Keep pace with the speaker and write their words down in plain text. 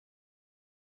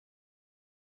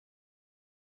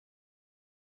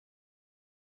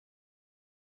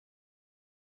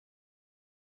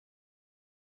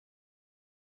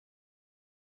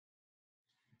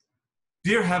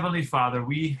Dear Heavenly Father,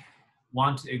 we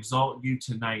want to exalt you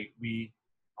tonight. We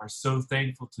are so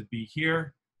thankful to be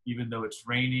here, even though it's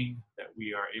raining, that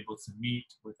we are able to meet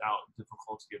without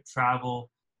difficulty of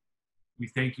travel. We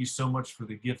thank you so much for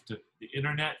the gift of the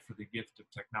internet, for the gift of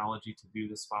technology to do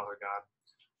this, Father God.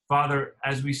 Father,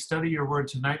 as we study your word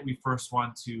tonight, we first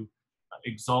want to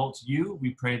exalt you.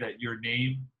 We pray that your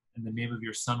name and the name of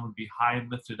your Son would be high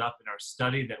and lifted up in our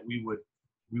study, that we would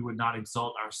not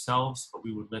exalt ourselves, but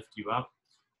we would lift you up.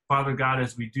 Father God,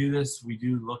 as we do this, we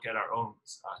do look at our own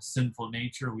sinful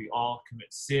nature. We all commit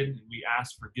sin, and we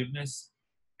ask forgiveness,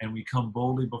 and we come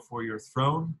boldly before your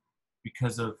throne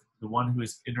because of the one who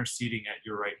is interceding at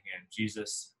your right hand,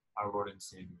 Jesus, our Lord and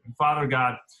Savior. And Father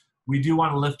God, we do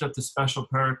want to lift up the special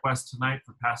prayer request tonight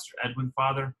for Pastor Edwin,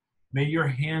 Father. May your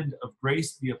hand of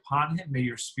grace be upon him. May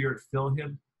your spirit fill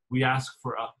him. We ask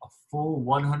for a full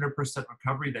 100%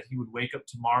 recovery, that he would wake up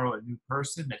tomorrow a new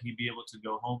person, that he'd be able to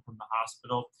go home from the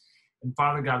hospital. And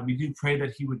Father God, we do pray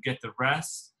that he would get the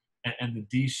rest and the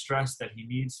de-stress that he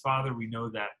needs, Father. We know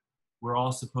that we're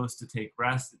all supposed to take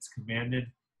rest. It's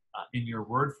commanded in your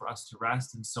word for us to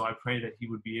rest. And so I pray that he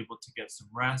would be able to get some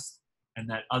rest, and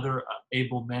that other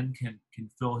able men can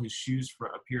fill his shoes for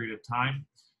a period of time.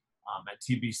 At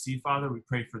TBC, Father, we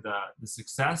pray for the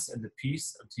success and the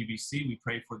peace of TBC. We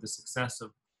pray for the success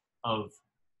of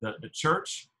the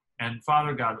church. And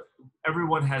Father God,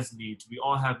 everyone has needs. We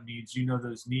all have needs. You know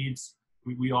those needs.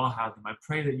 We all have them. I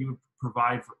pray that you would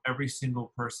provide for every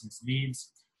single person's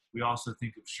needs. We also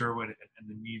think of Sherwin and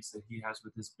the needs that he has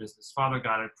with his business. Father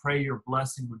God, I pray your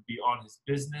blessing would be on his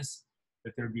business,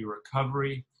 that there be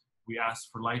recovery. We ask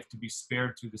for life to be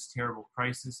spared through this terrible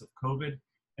crisis of COVID,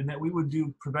 and that we would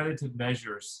do preventative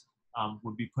measures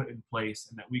would be put in place,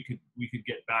 and that we could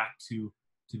get back to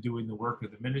doing the work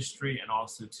of the ministry, and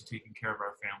also to taking care of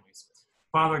our families.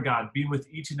 Father God, be with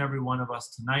each and every one of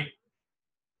us tonight.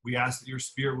 We ask that your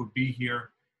spirit would be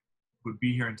here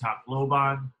in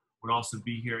Tacloban, would also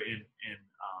be here in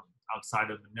outside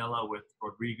of Manila with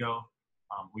Rodrigo.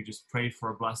 We just pray for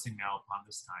a blessing now upon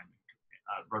this time,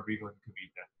 Rodrigo and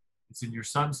Kavita. It's in your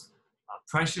Son's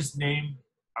precious name,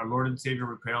 our Lord and Savior,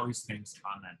 we pray all these things.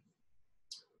 Amen.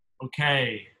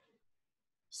 Okay,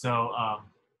 so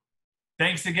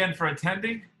thanks again for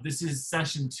attending. This is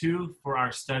session 2 for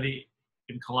our study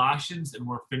in Colossians, and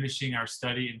we're finishing our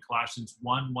study in Colossians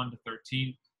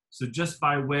 1:1-13. So just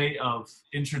by way of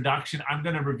introduction, I'm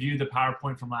going to review the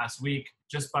PowerPoint from last week.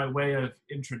 Just by way of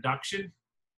introduction,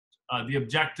 the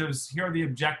objectives, here are the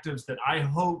objectives that I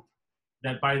hope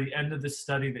that by the end of this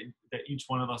study that each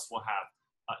one of us will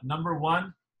have. Number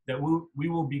 1, that we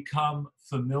will become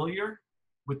familiar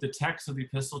with the text of the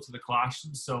epistle to the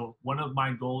Colossians. So one of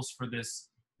my goals for this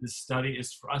study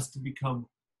is for us to become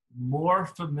more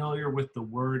familiar with the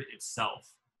word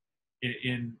itself.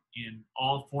 In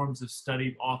all forms of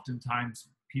study, oftentimes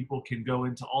people can go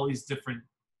into all these different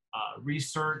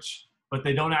research, but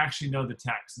they don't actually know the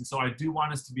text. And so I do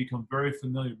want us to become very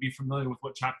familiar, be familiar with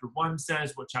what chapter 1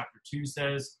 says, what chapter 2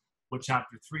 says, what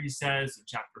chapter 3 says, and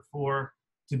chapter 4,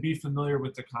 to be familiar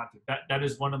with the content. That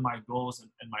is one of my goals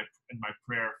and my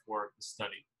prayer for the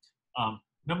study.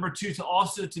 Number 2,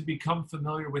 to become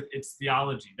familiar with its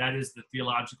theology. That is the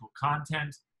theological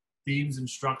content, themes, and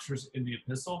structures in the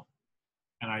epistle.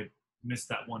 And I missed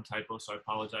that one typo, so I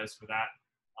apologize for that.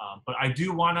 But I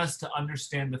do want us to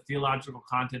understand the theological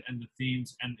content and the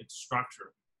themes and its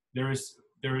structure. There is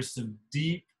some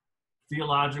deep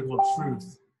theological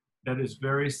truth that is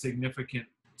very significant.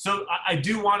 So I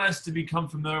do want us to become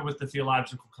familiar with the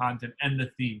theological content and the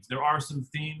themes. There are some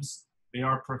themes, they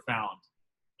are profound.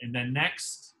 And then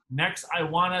next, I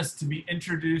want us to be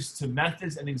introduced to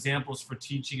methods and examples for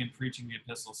teaching and preaching the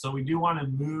epistle. So we do want to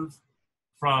move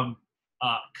from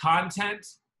content,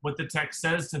 what the text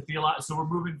says, to theology. So we're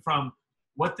moving from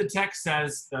what the text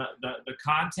says, the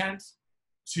content,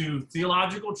 to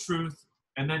theological truth,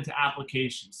 and then to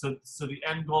application. So the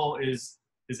end goal is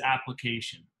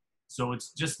application. So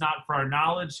it's just not for our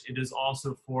knowledge, it is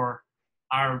also for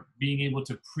our being able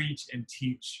to preach and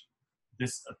teach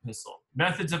this epistle.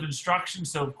 Methods of instruction.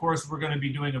 So of course we're going to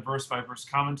be doing a verse-by-verse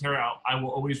commentary. I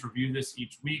will always review this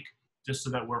each week just so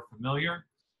that we're familiar.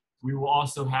 We will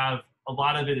also have, a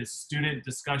lot of it is student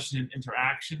discussion and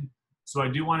interaction. So I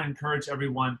do want to encourage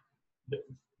everyone,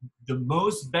 the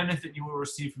most benefit you will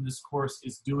receive from this course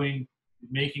is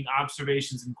making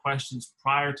observations and questions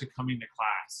prior to coming to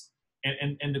class.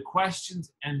 And the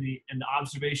questions and the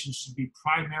observations should be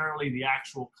primarily the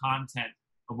actual content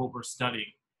of what we're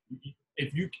studying.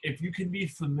 If you can be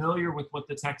familiar with what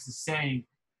the text is saying,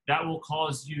 that will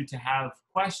cause you to have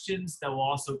questions, that will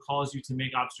also cause you to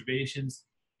make observations,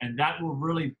 And that will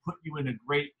really put you in a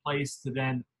great place to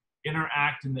then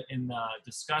interact in the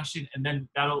discussion, and then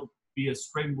that'll be a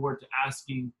springboard to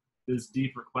asking those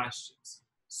deeper questions.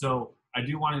 So I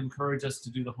do want to encourage us to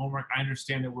do the homework. I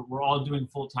understand that we're all doing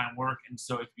full-time work, and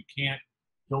so if you can't,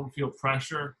 don't feel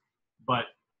pressure, but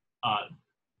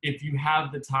if you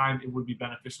have the time, it would be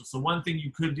beneficial. So one thing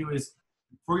you could do is,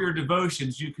 for your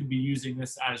devotions, you could be using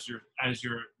this as your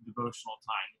devotional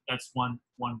time. That's one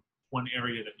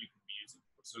area that you can be using.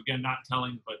 So again, not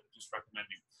telling, but just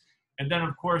recommending. And then,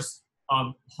 of course,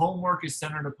 homework is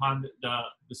centered upon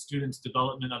the student's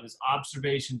development of his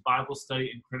observation, Bible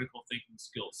study, and critical thinking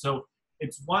skills. So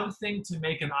it's one thing to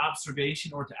make an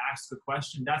observation or to ask a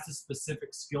question. That's a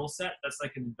specific skill set. That's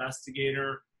like an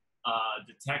investigator,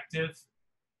 detective.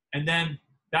 And then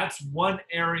that's one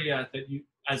area that you,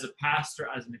 as a pastor,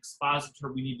 as an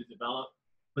expositor, we need to develop.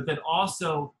 But then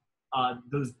also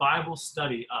those Bible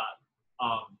study,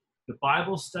 the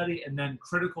Bible study, and then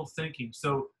critical thinking.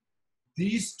 So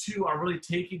these two are really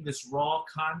taking this raw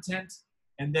content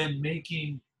and then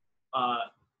making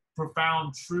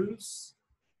profound truths,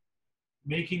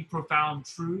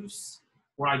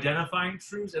 or identifying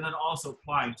truths, and then also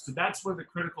applying. So that's where the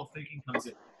critical thinking comes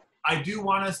in. I do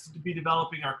want us to be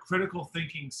developing our critical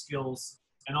thinking skills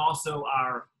and also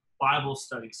our Bible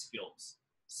study skills.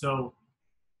 So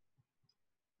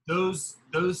those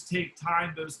take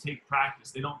time, those take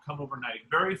practice. They don't come overnight.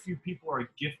 Very few people are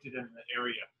gifted in the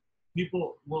area.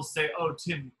 People will say, oh,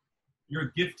 Tim,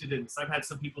 you're gifted in this. I've had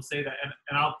some people say that,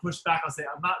 and I'll push back. I'll say,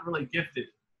 I'm not really gifted.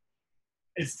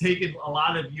 It's taken a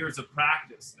lot of years of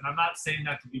practice. And I'm not saying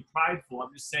that to be prideful.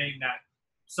 I'm just saying that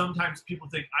sometimes people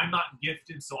think I'm not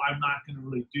gifted, so I'm not going to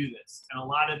really do this. And a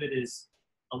lot of it is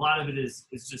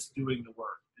just doing the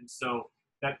work. And so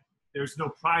that there's no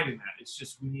pride in that. It's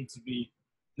just we need to be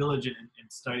diligent in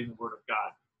studying the Word of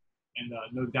God. And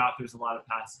no doubt there's a lot of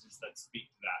passages that speak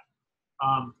to that.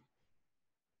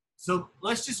 So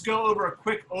let's just go over a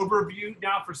quick overview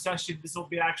now for session. This will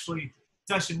be actually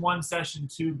session 1, session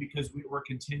 2, because we're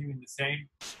continuing the same.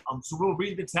 So we'll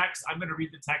read the text. I'm going to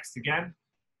read the text again.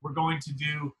 We're going to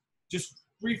just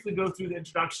briefly go through the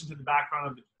introduction to the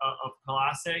background of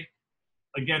Colossae.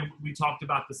 Again, we talked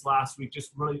about this last week,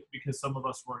 just really because some of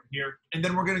us weren't here. And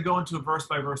then we're going to go into a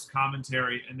verse-by-verse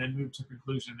commentary and then move to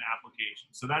conclusion and application.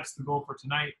 So that's the goal for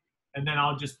tonight. And then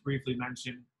I'll just briefly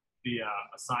mention the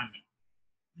assignment.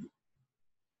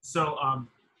 So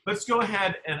let's go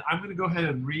ahead, and I'm going to go ahead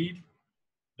and read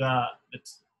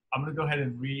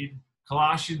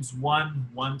Colossians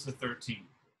 1:1-13.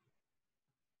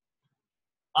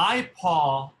 I,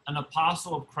 Paul, an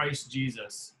apostle of Christ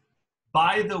Jesus,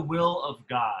 by the will of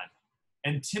God,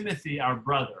 and Timothy, our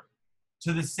brother,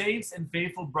 to the saints and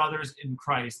faithful brothers in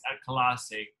Christ at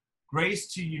Colossae,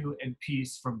 grace to you and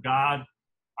peace from God,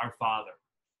 our Father.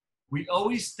 We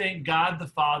always thank God, the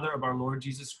Father of our Lord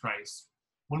Jesus Christ,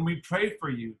 when we pray for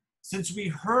you, since we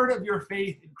heard of your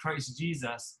faith in Christ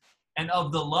Jesus and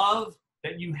of the love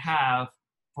that you have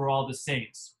for all the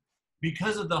saints,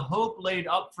 because of the hope laid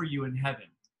up for you in heaven.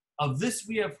 Of this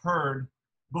we have heard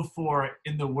before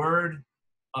in the word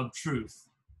of truth,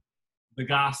 the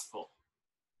gospel,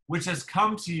 which has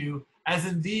come to you, as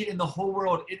indeed in the whole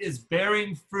world it is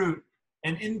bearing fruit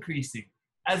and increasing,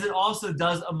 as it also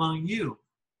does among you,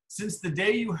 since the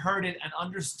day you heard it and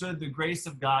understood the grace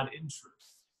of God in truth.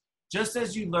 Just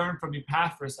as you learned from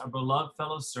Epaphras, our beloved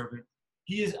fellow servant,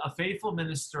 he is a faithful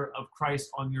minister of Christ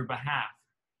on your behalf,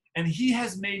 and he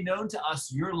has made known to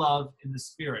us your love in the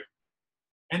Spirit.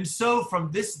 And so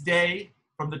from this day,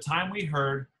 from the time we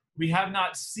heard, we have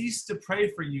not ceased to pray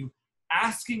for you,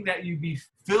 asking that you be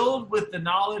filled with the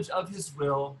knowledge of his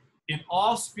will in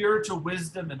all spiritual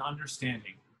wisdom and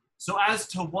understanding, so as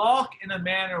to walk in a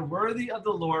manner worthy of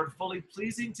the Lord, fully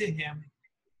pleasing to him,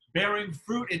 bearing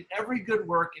fruit in every good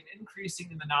work and increasing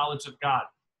in the knowledge of God,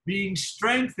 being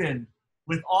strengthened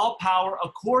with all power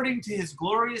according to his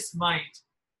glorious might,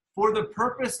 for the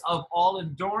purpose of all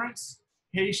endurance,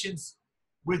 patience,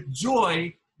 with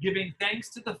joy, giving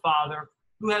thanks to the Father,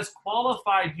 who has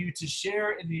qualified you to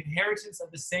share in the inheritance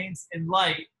of the saints in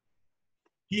light.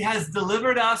 He has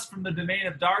delivered us from the domain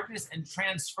of darkness and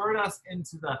transferred us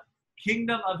into the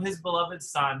kingdom of his beloved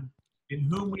Son, in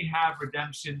whom we have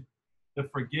redemption, the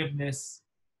forgiveness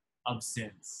of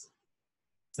sins.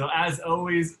 So as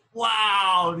always,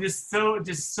 wow, just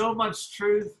so much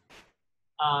truth,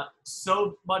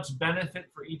 so much benefit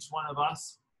for each one of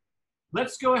us.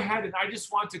 Let's go ahead, and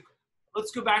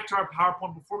let's go back to our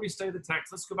PowerPoint before we study the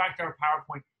text. Let's go back to our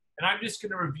PowerPoint, and I'm just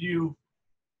going to review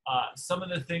some of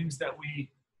the things that we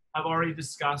have already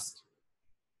discussed.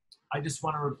 I just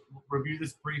want to review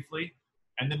this briefly,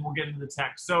 and then we'll get into the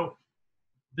text. So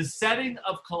the setting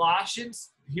of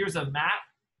Colossians, here's a map.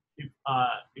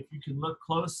 If you can look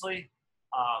closely,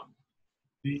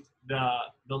 the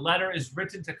letter is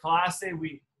written to Colossae.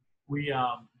 We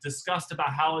discussed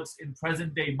about how it's in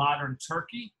present-day modern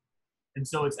Turkey. And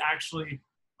so it's actually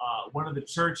one of the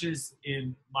churches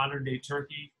in modern-day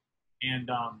Turkey. And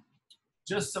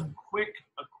just a quick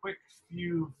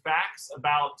few facts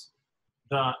about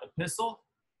the epistle.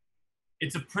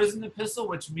 It's a prison epistle,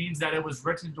 which means that it was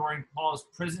written during Paul's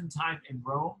prison time in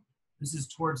Rome. This is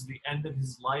towards the end of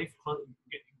his life,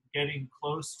 getting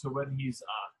close to when he's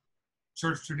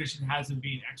church tradition has him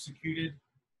being executed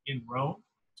in Rome.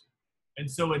 And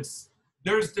so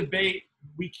there's debate.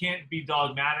 We can't be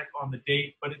dogmatic on the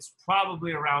date, but it's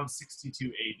probably around 62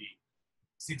 AD.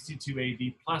 62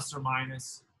 AD, plus or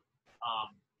minus.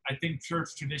 I think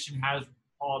church tradition has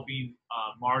Paul being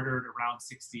martyred around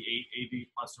 68 AD,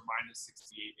 plus or minus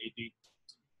 68 AD.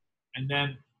 And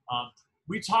then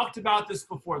we talked about this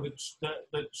before.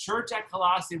 The church at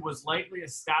Colossae was likely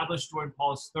established during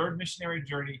Paul's third missionary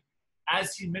journey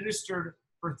as he ministered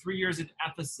for 3 years in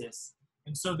Ephesus.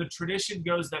 And so the tradition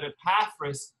goes that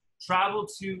Epaphras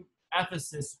traveled to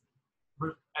Ephesus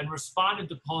and responded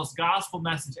to Paul's gospel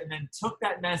message and then took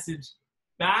that message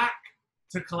back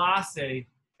to Colossae,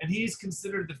 and he's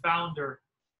considered the founder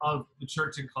of the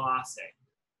church in Colossae.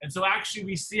 And so actually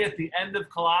we see at the end of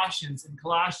Colossians, in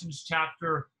Colossians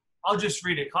chapter, I'll just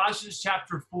read it, Colossians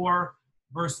chapter 4,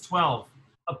 verse 12.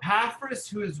 Epaphras,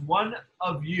 who is one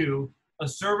of you, a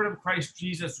servant of Christ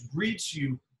Jesus, greets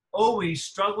you, always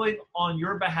struggling on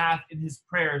your behalf in his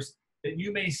prayers, that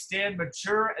you may stand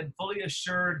mature and fully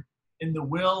assured in the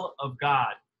will of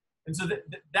God. And so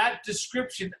that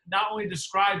description not only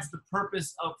describes the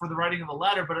purpose for the writing of the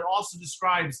letter, but it also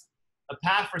describes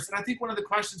Epaphras. And I think one of the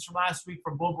questions from last week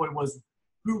from Boboy was,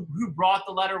 who brought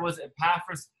the letter? Was it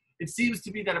Epaphras? It seems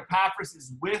to be that Epaphras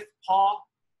is with Paul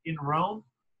in Rome,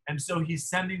 and so he's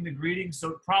sending the greeting. So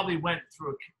it probably went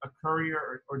through a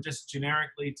courier or just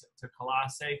generically to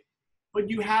Colossae. But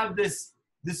you have this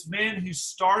man who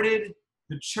started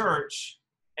the church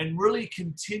and really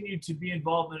continued to be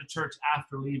involved in the church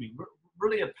after leaving.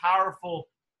 Really a powerful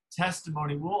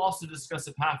testimony. We'll also discuss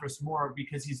Epaphras more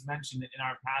because he's mentioned it in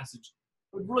our passage.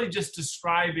 But really just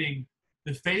describing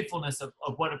the faithfulness of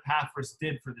what Epaphras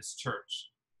did for this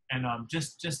church. And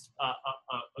just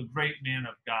a great man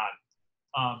of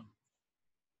God.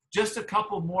 Just a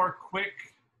couple more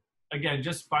quick, again,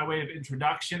 just by way of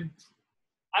introduction.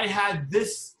 I had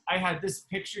this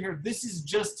picture here. This is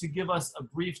just to give us a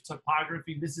brief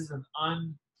topography. This is an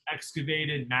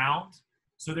unexcavated mound.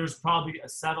 So there's probably a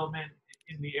settlement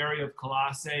in the area of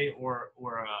Colossae or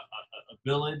a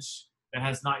village that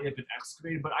has not yet been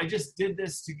excavated. But I just did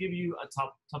this to give you a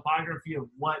topography of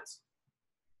what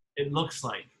it looks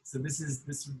like. So this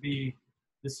would be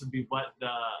what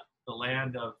the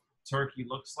land of Turkey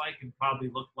looks like and probably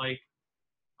looked like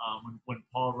when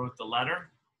Paul wrote the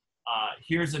letter.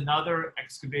 Here's another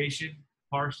excavation,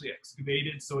 partially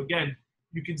excavated. So again,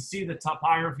 you can see the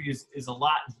topography is a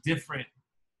lot different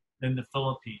than the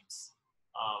Philippines.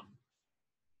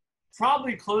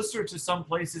 Probably closer to some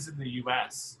places in the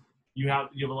U.S. You have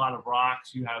a lot of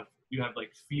rocks. You have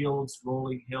like fields,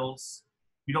 rolling hills.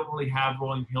 You don't really have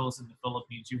rolling hills in the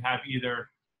Philippines. You have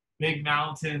either big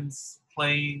mountains,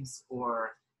 plains,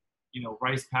 or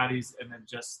rice paddies, and then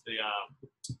just the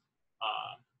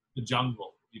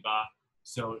jungle.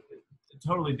 So a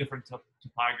totally different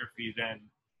topography than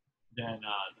the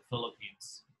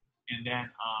Philippines. And then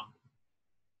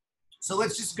so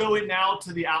let's just go in now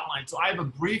to the outline. So I have a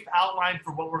brief outline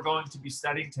for what we're going to be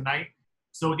studying tonight.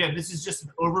 So again, this is just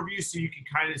an overview so you can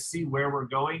kind of see where we're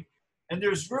going. And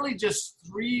there's really just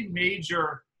three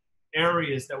major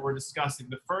areas that we're discussing.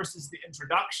 The first is the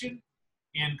introduction.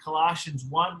 In Colossians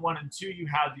 1, 1, and 2, you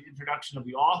have the introduction of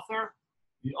the author,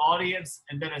 the audience,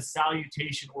 and then a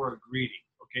salutation or a greeting.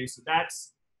 Okay, so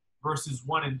that's verses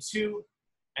 1 and 2.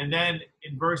 And then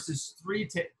in verses 3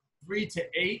 to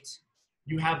 8,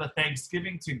 you have a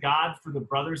thanksgiving to God for the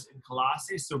brothers in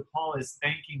Colossae. So Paul is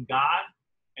thanking God,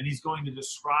 and he's going to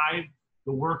describe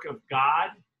the work of God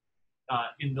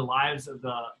in the lives of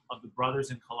the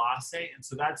brothers in Colossae. And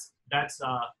so that's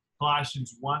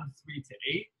Colossians 1, 3 to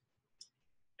 8.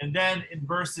 And then in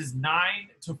verses 9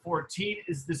 to 14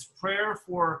 is this prayer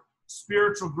for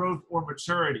spiritual growth or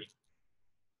maturity.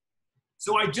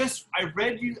 So I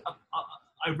read you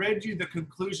the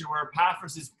conclusion where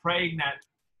Epaphras is praying that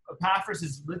Epaphras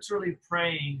is literally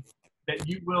praying that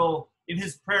you will, in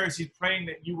his prayers, he's praying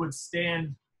that you would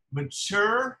stand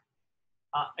mature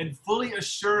and fully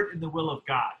assured in the will of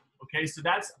God. Okay, so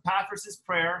that's Epaphras'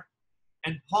 prayer.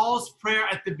 And Paul's prayer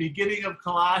at the beginning of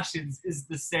Colossians is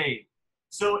the same.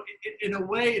 So in a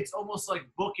way, it's almost like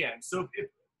bookends. So if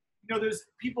there's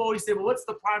people always say, well, what's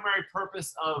the primary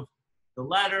purpose of the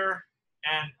letter?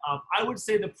 And I would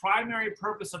say the primary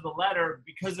purpose of the letter,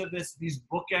 because of these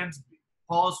bookends,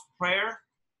 Paul's prayer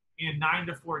in 9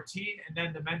 to 14, and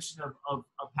then the mention of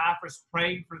Epaphras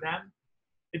praying for them,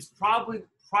 it's probably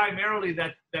primarily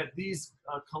that these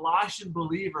Colossian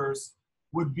believers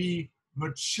would be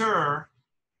mature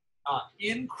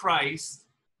in Christ,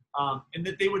 and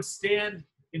that they would stand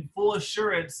in full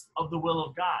assurance of the will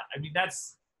of God. I mean,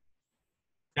 that's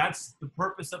the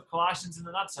purpose of Colossians in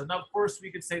the nutshell. Now, of course,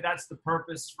 we could say that's the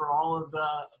purpose for all of the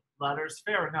letters.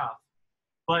 Fair enough,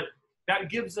 but that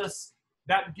gives us,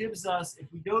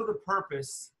 if we know the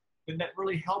purpose, then that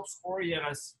really helps orient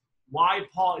us why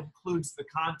Paul includes the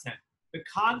content. The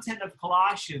content of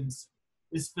Colossians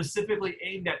is specifically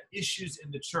aimed at issues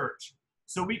in the church.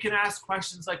 So we can ask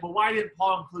questions like, well, why didn't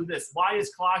Paul include this? Why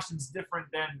is Colossians different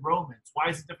than Romans? Why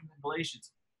is it different than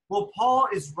Galatians? Well, Paul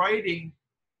is writing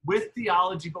with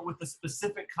theology, but with a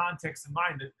specific context in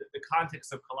mind, the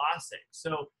context of Colossae.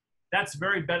 So that's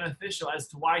very beneficial as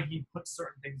to why he puts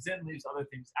certain things in, leaves other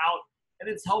things out. And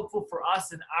it's helpful for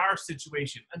us in our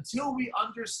situation. Until we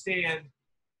understand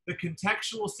the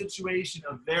contextual situation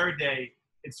of their day,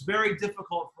 it's very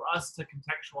difficult for us to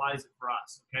contextualize it for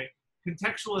us, okay?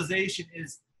 Contextualization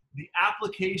is the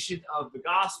application of the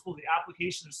gospel, the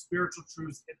application of spiritual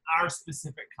truths in our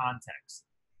specific context,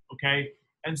 okay?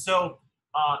 And so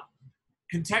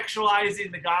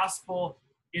contextualizing the gospel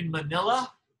in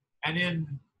Manila and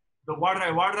in the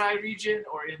Waray region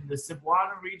or in the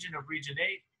Cebuano region of Region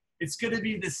 8, it's going to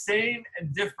be the same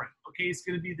and different, okay? It's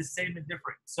going to be the same and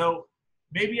different. So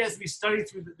maybe as we study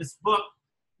through this book,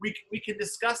 we can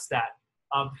discuss that,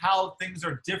 how things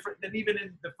are different than even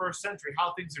in the first century,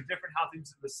 how things are different, how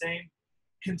things are the same.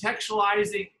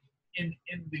 Contextualizing in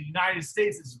the United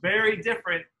States is very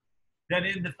different than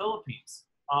in the Philippines.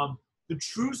 The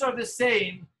truths are the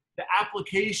same, the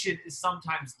application is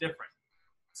sometimes different.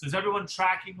 So is everyone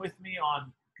tracking with me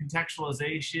on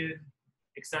contextualization,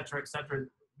 et cetera, et cetera?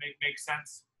 Make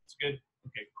sense? It's good?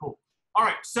 Okay, cool. All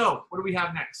right, so what do we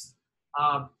have next?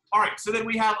 All right, so then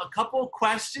we have a couple of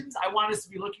questions I want us to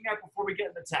be looking at before we get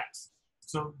in the text.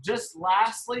 So just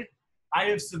lastly, I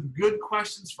have some good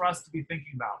questions for us to be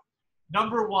thinking about.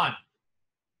 Number one,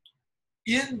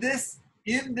 in this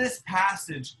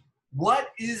passage,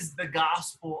 what is the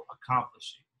gospel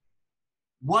accomplishing?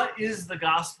 What is the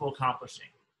gospel accomplishing?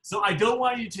 So I don't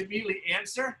want you to immediately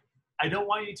answer. I don't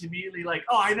want you to immediately like,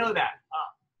 oh, I know that.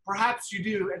 Perhaps you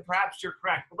do, and perhaps you're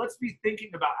correct. But let's be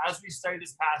thinking about, as we study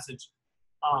this passage,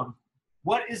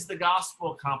 what is the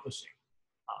gospel accomplishing?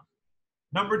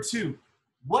 Number two,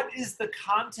 what is the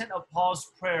content of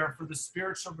Paul's prayer for the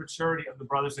spiritual maturity of the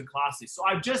brothers in Colossae? So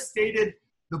I've just stated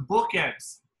the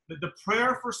bookends, the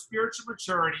prayer for spiritual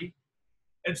maturity.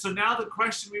 And so now the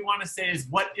question we want to say is,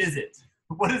 what is it?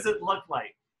 What does it look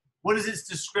like? What is its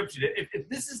description? If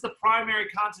this is the primary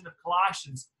content of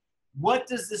Colossians, what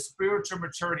does this spiritual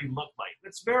maturity look like?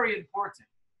 That's very important.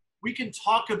 We can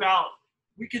talk about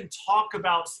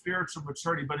spiritual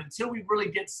maturity, but until we really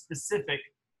get specific,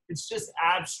 it's just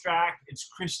abstract. It's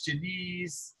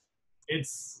Christianese.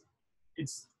 It's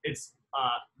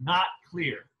not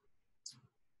clear.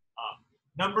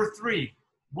 Number three,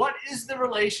 what is the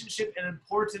relationship and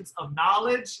importance of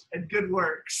knowledge and good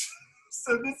works?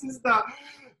 So this is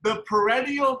the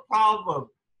perennial problem.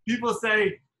 People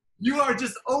say, you are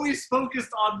just always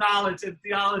focused on knowledge and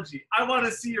theology. I want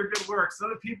to see your good works.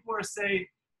 Other people are saying,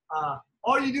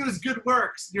 all you do is good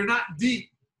works. You're not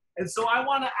deep. And so I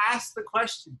want to ask the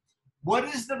question, what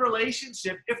is the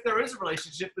relationship, if there is a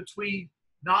relationship, between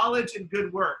knowledge and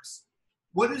good works?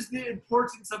 What is the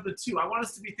importance of the two? I want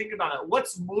us to be thinking about it.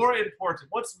 What's more important?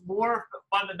 What's more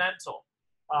fundamental?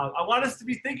 I want us to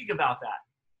be thinking about that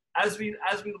as we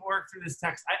work through this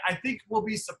text. I think we'll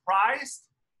be surprised,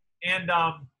 and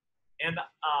I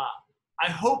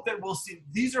hope that we'll see.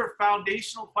 These are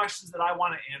foundational questions that I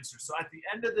want to answer. So at the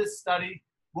end of this study,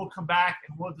 we'll come back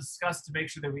and we'll discuss to make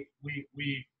sure that we've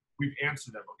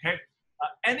answered them. Okay.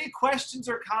 Any questions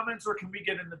or comments, or can we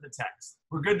get into the text?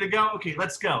 We're good to go? Okay,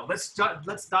 let's go. Let's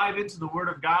dive into the Word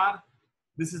of God.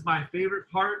 This is my favorite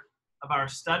part of our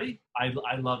study.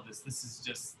 I love this. This is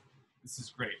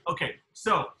great. Okay,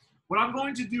 so what I'm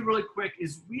going to do really quick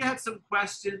is we had some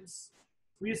questions.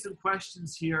 We had some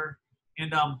questions here,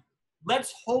 and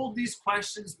let's hold these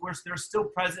questions where they're still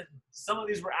present. Some of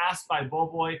these were asked by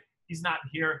Boboy. He's not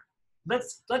here.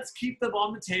 Let's keep them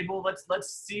on the table.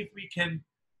 Let's see if we can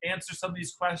answer some of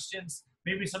these questions.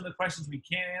 Maybe some of the questions we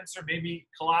can't answer. Maybe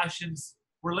Colossians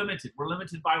we're limited. We're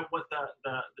limited by what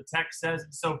the text says.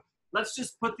 And so let's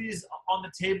just put these on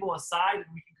the table aside, and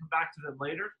we can come back to them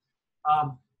later.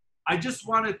 I just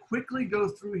want to quickly go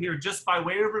through here just by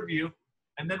way of review,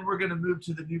 and then we're going to move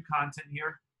to the new content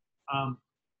here.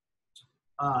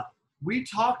 We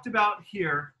talked about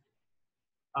here,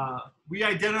 we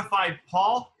identified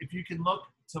Paul. If you can look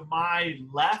to my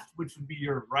left, which would be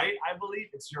your right, I believe.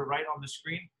 It's your right on the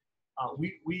screen.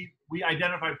 We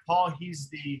identified Paul. He's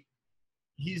the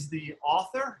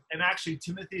author, and actually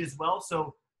Timothy as well.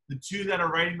 So the two that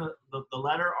are writing the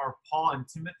letter are Paul and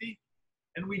Timothy.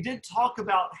 And we did talk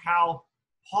about how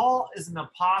Paul is an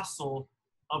apostle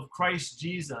of Christ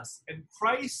Jesus. And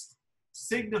Christ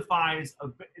signifies,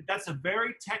 that's a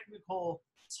very technical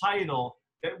title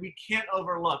that we can't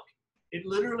overlook. It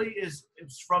literally is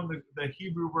from the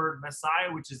Hebrew word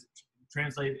Messiah, which is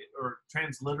translated or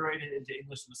transliterated into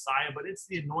English Messiah, but it's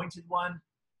the anointed one,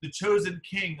 the chosen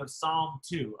king of Psalm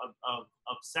 2 of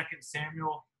 2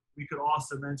 Samuel. We could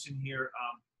also mention here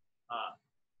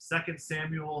 2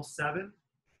 Samuel 7.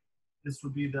 This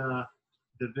would be the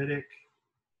Davidic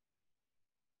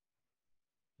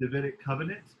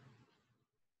covenant.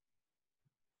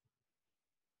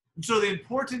 So the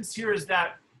importance here is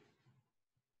that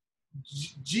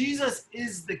Jesus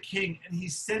is the king, and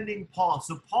he's sending Paul.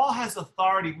 So Paul has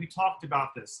authority. We talked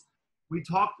about this. We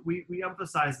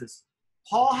emphasized this.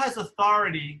 Paul has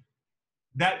authority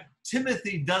that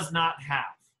Timothy does not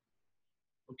have.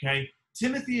 Okay?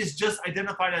 Timothy is just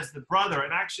identified as the brother.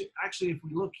 And actually, if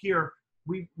we look here,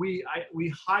 we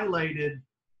highlighted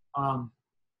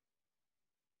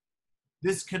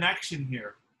this connection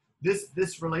here,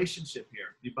 this relationship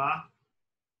here. Diba?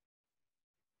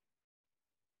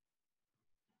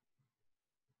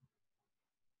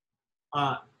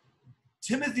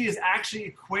 Timothy is actually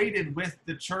equated with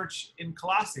the church in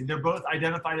Colossae. They're both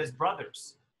identified as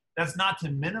brothers. That's not to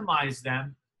minimize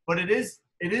them, but it is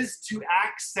to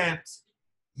accent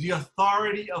the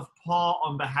authority of Paul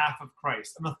on behalf of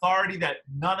Christ, an authority that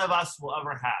none of us will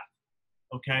ever have.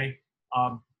 Okay,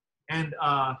 and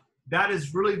that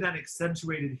is really then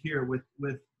accentuated here with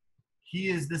he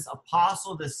is this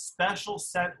apostle, this special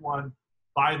sent one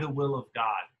by the will of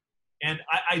God. And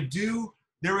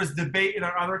there was debate in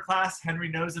our other class, Henry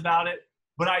knows about it,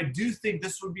 but I do think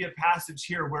this would be a passage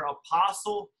here where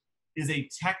apostle is a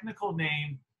technical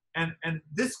name, and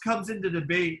this comes into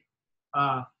debate.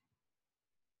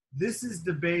 This is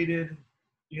debated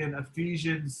in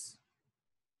Ephesians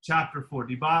chapter 4.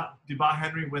 Diba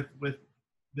Henry with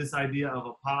this idea of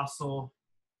apostle,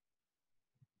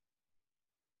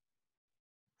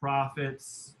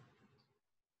 prophets,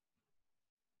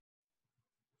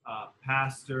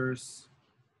 pastors,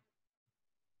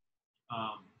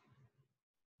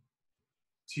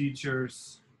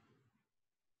 teachers,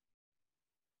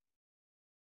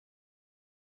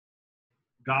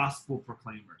 gospel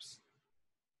proclaimers.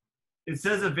 It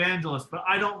says evangelist, but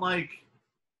I don't like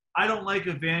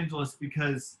evangelist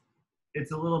because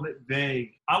it's a little bit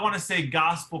vague. I want to say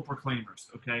gospel proclaimers,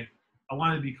 okay? I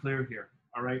want to be clear here,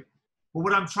 all right? But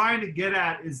what I'm trying to get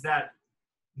at is that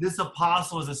this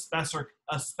apostle is a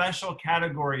special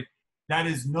category that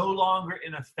is no longer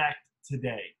in effect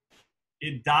today.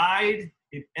 It died,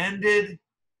 it ended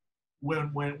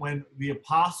when the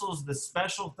apostles, the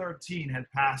special 13, had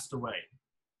passed away.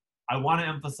 I want to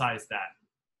emphasize that.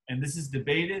 And this is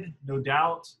debated, no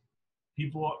doubt.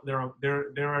 People, there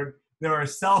are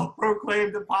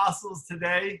self-proclaimed apostles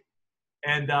today,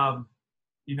 and and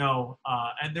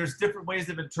there's different ways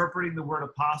of interpreting the word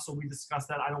apostle. We discussed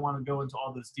that. I don't want to go into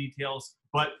all those details,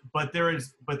 but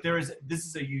this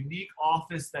is a unique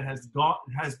office that has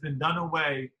been done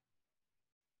away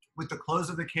with the close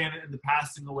of the canon and the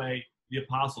passing away the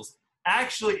apostles.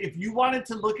 Actually, if you wanted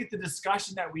to look at the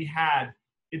discussion that we had,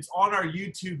 it's on our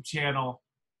YouTube channel,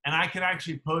 and I can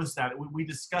actually post that. We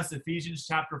discussed Ephesians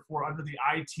chapter 4 under the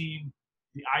I-Team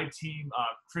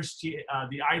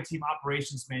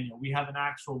operations manual. We have an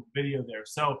actual video there.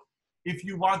 So if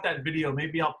you want that video,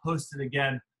 maybe I'll post it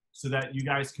again so that you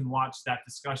guys can watch that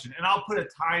discussion. And I'll put a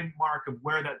time mark of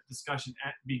where that discussion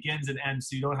begins and ends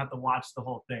so you don't have to watch the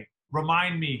whole thing.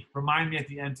 Remind me at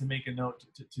the end to make a note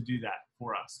to do that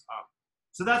for us.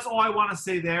 So that's all I want to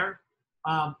say there.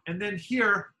 And then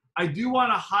here, I do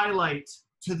want to highlight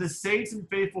to the saints and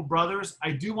faithful brothers,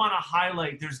 I do want to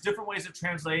highlight, there's different ways of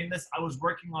translating this. I was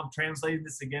working on translating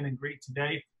this again in Greek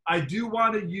today. I do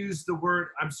want to use the word,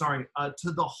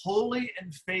 to the holy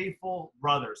and faithful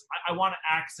brothers. I want to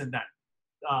accent that.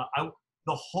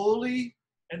 The holy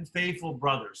and faithful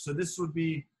brothers. So this would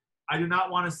be, I do not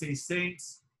want to say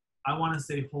saints. I want to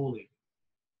say holy.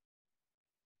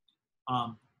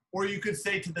 or you could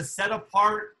say to the set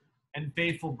apart and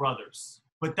faithful brothers.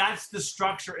 But that's the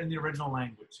structure in the original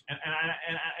language.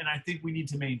 And I think we need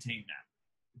to maintain that.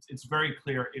 It's very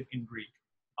clear in Greek.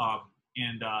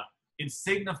 It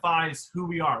signifies who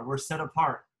we are. We're set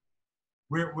apart.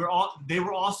 They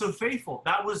were also faithful.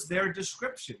 That was their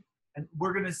description. And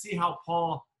we're going to see how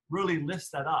Paul really lifts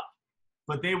that up.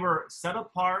 But they were set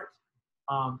apart,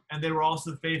 and they were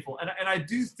also faithful. And I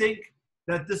do think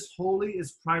that this holy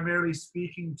is primarily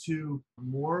speaking to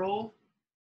moral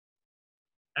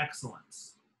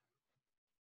excellence.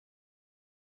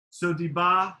 So,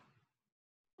 Diba,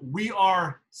 we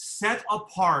are set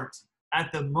apart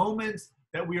at the moment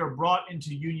that we are brought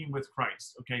into union with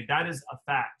Christ. Okay, that is a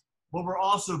fact. But we're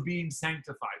also being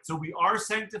sanctified. So we are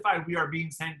sanctified, we are being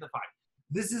sanctified.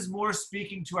 This is more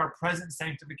speaking to our present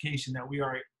sanctification, that we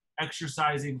are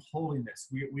exercising holiness.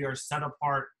 We are set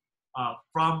apart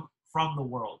from the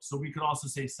world. So we could also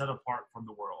say set apart from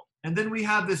the world. And then we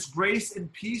have this grace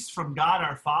and peace from God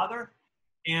our Father.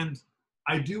 And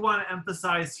I do want to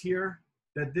emphasize here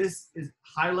that this is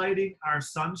highlighting our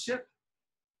sonship.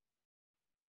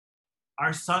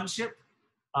 Our sonship.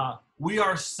 We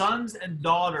are sons and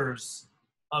daughters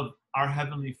of our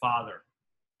Heavenly Father.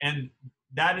 And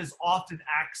that is often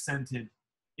accented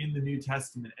in the New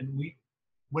Testament. And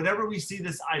whenever we see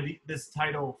this idea, this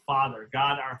title, Father,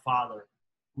 God our Father,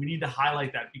 we need to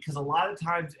highlight that, because a lot of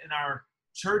times in our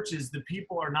churches, the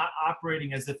people are not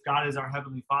operating as if God is our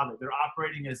Heavenly Father. They're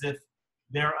operating as if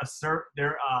they're a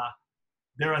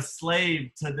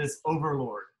slave to this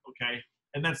overlord, okay?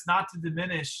 And that's not to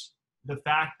diminish the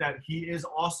fact that he is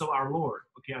also our Lord.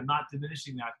 Okay, I'm not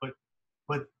diminishing that,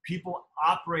 but people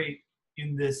operate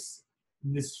in this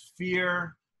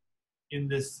fear, in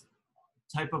this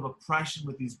type of oppression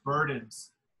with these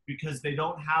burdens, because they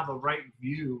don't have a right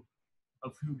view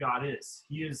of who God is.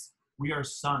 We are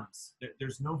sons.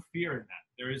 There's no fear in that.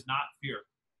 There is not fear.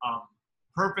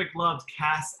 Perfect love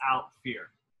casts out fear.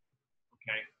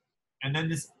 Okay, and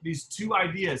then these two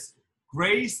ideas,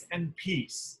 grace and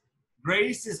peace.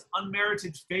 Grace is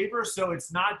unmerited favor, so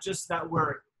it's not just that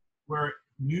we're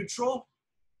neutral,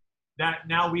 that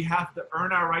now we have to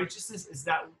earn our righteousness. It's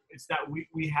that we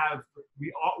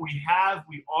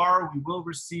will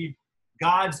receive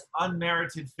God's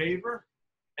unmerited favor.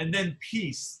 And then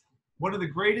peace. One of the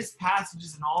greatest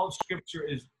passages in all of Scripture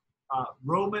is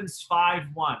Romans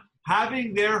 5:1.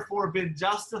 Having therefore been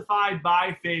justified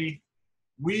by faith,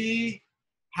 we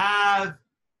have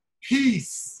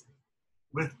peace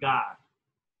with God.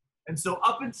 And so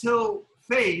up until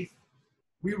faith,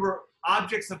 we were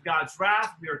objects of God's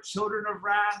wrath. We are children of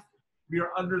wrath. We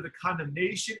are under the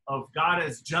condemnation of God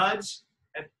as judge.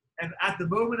 And at the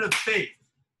moment of faith,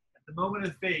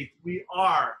 we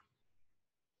are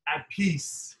at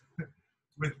peace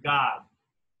with God.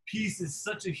 Peace is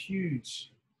such a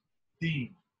huge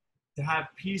theme. To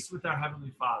have peace with our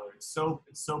Heavenly Father. It's so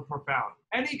profound.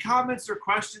 Any comments or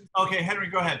questions? Okay, Henry,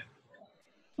 go ahead.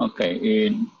 Okay,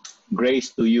 in grace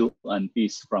to you and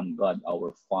peace from God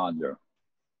our Father.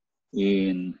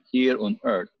 In here on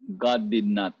earth, God did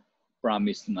not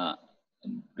promise that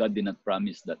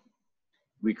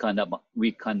we can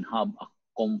have a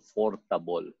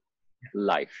comfortable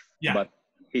life. Yeah. But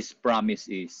His promise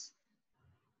is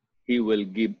He will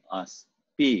give us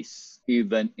peace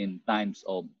even in times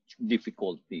of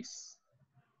difficulties.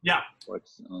 Yeah.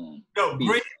 Peace.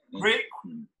 Great,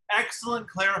 excellent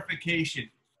clarification.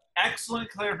 Excellent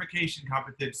clarification,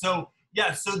 Competent. So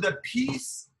the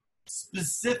peace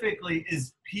specifically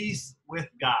is peace with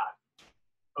God.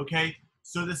 Okay?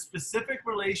 So the specific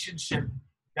relationship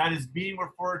that is being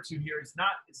referred to here, it's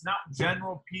not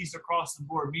general peace across the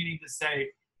board, meaning to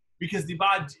say, because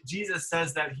Jesus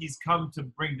says that he's come to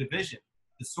bring division,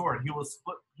 the sword. He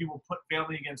will put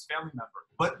family against family member.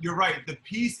 But you're right, the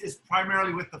peace is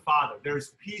primarily with the Father.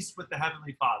 There's peace with the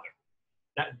Heavenly Father.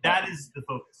 That is the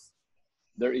focus.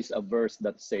 There is a verse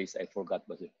that says, I forgot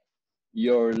what it.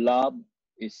 Your love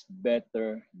is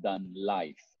better than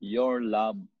life. Your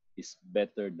love is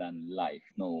better than life.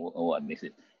 No, what is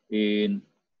it?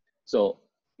 So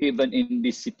even in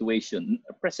this situation,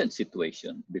 present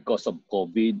situation, because of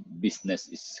COVID, business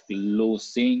is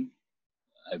closing,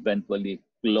 eventually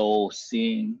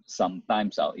closing.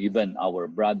 Sometimes even our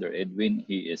brother Edwin,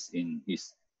 he is in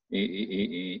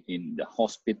the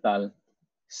hospital,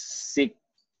 sick.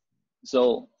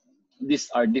 So these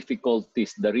are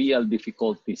difficulties, the real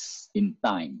difficulties in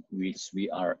time which we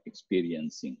are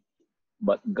experiencing.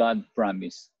 But God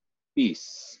promised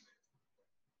peace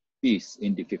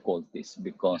in difficulties,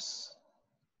 because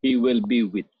He will be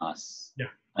with us. Yeah.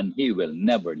 And He will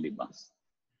never leave us.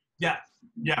 Yeah.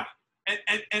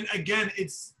 And again,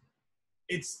 it's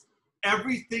it's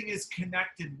everything is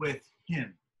connected with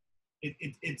him.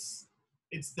 It's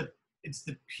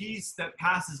the peace that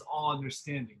passes all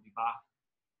understanding, diba?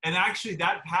 And actually,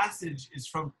 that passage is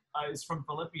from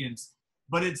Philippians,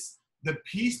 but it's the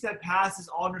peace that passes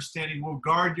all understanding will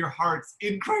guard your hearts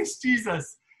in Christ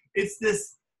Jesus. It's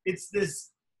this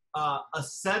a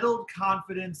settled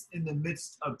confidence in the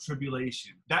midst of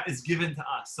tribulation that is given to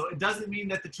us. So it doesn't mean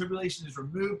that the tribulation is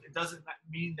removed. It doesn't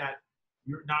mean that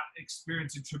you're not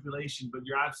experiencing tribulation, but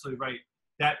you're absolutely right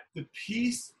that the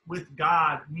peace with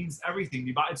God means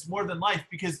everything. It's more than life,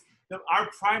 because our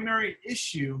primary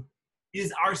issue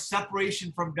is our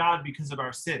separation from God because of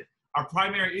our sin. Our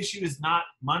primary issue is not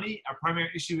money. Our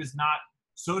primary issue is not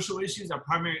social issues. Our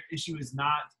primary issue is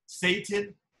not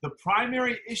Satan. The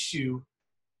primary issue,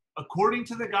 according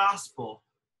to the gospel,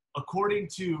 according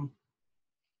to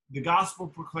the gospel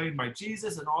proclaimed by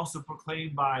Jesus and also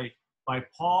proclaimed by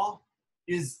Paul,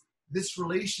 is this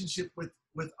relationship with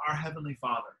our Heavenly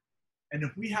Father. And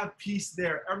if we have peace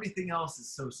there, everything else is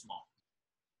so small.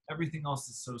 Everything else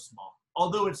is so small.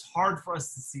 Although it's hard for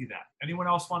us to see that. Anyone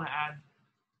else want to add?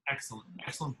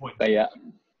 Excellent point. Kaya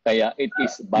it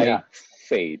is by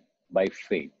faith. By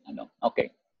faith.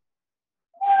 Okay.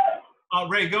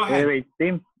 Ray, go ahead. Wait,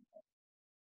 Tim.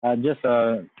 Just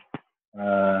a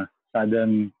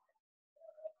sudden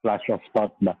flash of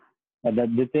thought.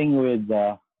 The thing with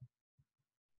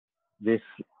this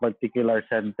particular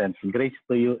sentence, grace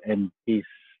to you and peace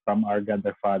from our God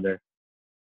the Father,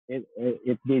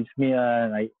 it gives me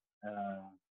an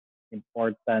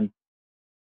important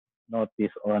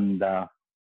notice on the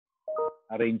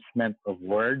arrangement of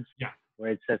words,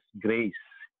 where it says grace,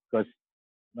 because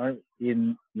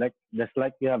just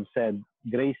like you have said,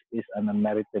 grace is an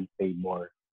unmerited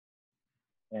favor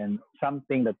and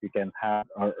something that you can have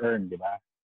or earn, diba?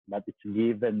 But it's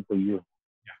given to you.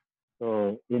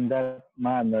 So in that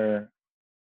manner,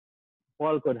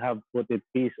 Paul could have put it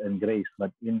peace and grace,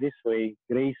 but in this way,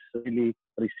 grace really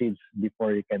precedes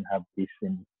before you can have peace,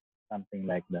 in something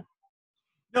like that.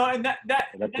 No, and that's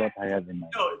what I have in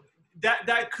mind. No,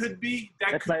 that could be.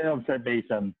 That's my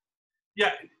observation.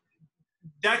 Yeah,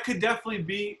 that could definitely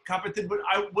be competent. But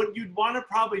what you'd want to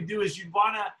probably do is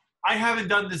I haven't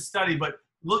done this study, but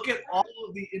look at all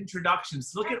of the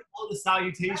introductions. Look at all the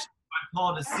salutations by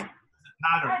Paul to see if there's a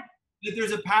pattern. If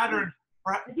there's a pattern,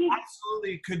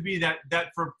 absolutely it could be that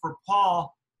for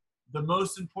Paul, the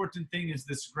most important thing is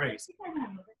this grace.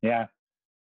 Yeah.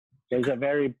 There's a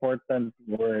very important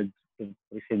word to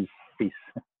present peace.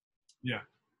 Yeah.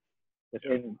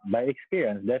 By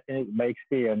experience,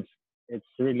 it's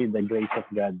really the grace of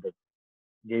God that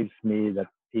gives me that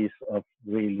peace of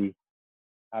really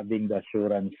having the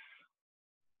assurance,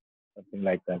 something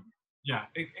like that. Yeah,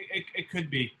 it could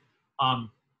be.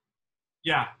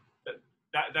 Yeah,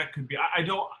 that could be. I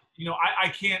don't, I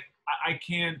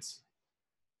can't.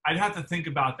 I'd have to think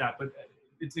about that, but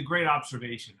it's a great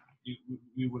observation.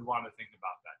 We would want to think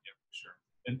about that, yeah, for sure.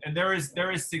 And there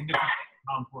is significant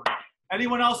how important.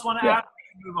 Anyone else want to add?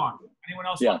 We can move on. Anyone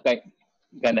else? Yeah,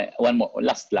 one more,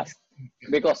 last.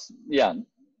 Because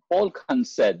Paul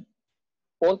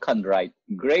can write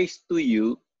grace to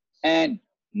you and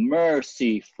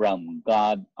mercy from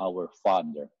God our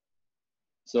Father.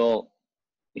 So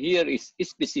here is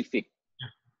specific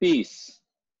peace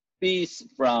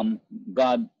from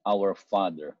God our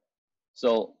Father.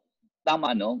 So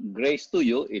tama, no? Grace to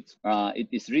you, it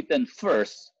is written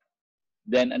first,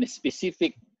 then a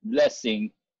specific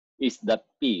blessing is that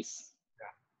peace.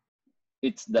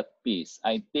 It's that peace.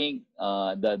 I think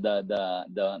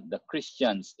the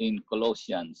Christians in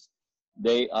Colossians,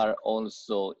 they are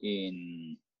also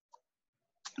in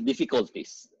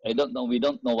difficulties. I don't know. We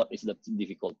don't know what is the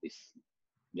difficulties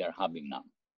they are having now.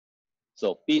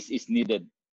 So peace is needed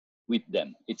with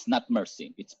them. It's not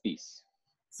mercy. It's peace.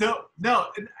 So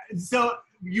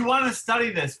you want to study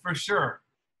this for sure.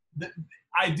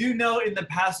 I do know in the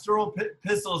pastoral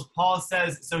epistles, Paul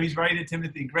says, so he's writing to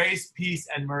Timothy, grace, peace,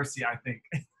 and mercy, I think.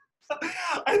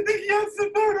 I think he has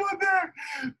the third one there.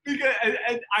 Because,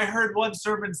 and I heard one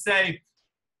sermon say,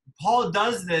 Paul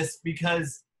does this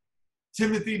because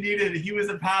Timothy needed it. He was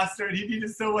a pastor and he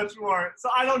needed so much more. So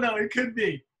I don't know, it could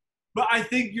be. But I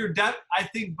think I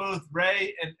think both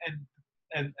Ray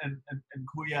and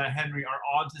Kuya Henry are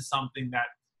onto something that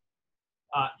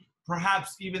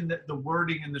perhaps even the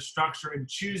wording and the structure and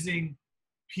choosing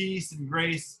peace and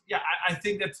grace. Yeah, I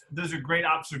think those are great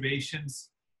observations.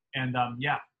 And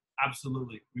yeah,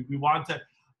 absolutely. We want to,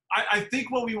 I think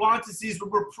what we want to see is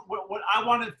what I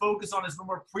want to focus on is when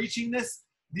we're preaching this,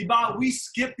 we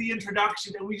skip the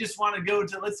introduction and we just want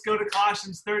to let's go to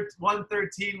Colossians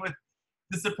 1:13 with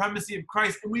the supremacy of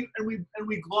Christ, and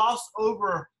we gloss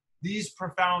over these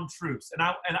profound truths. And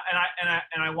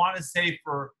I want to say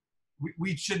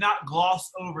we should not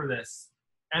gloss over this.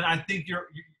 And I think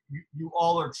you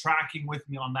all are tracking with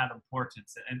me on that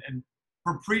importance. And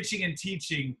for preaching and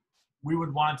teaching, we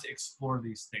would want to explore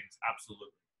these things. Absolutely.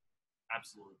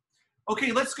 Absolutely.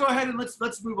 Okay, let's go ahead and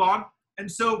let's move on.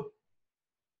 And so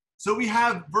we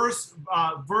have verse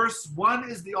 1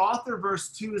 is the author, verse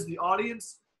 2 is the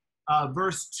audience,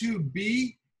 verse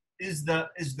 2b is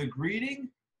the greeting,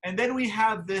 and then we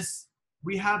have this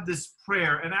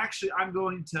prayer. And actually, I'm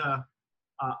going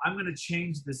to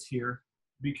change this here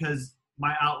because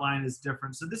my outline is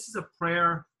different. So this is a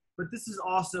prayer, but this is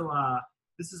also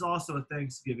a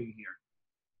thanksgiving here.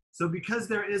 So because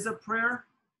there is a prayer,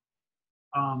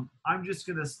 I'm just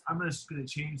gonna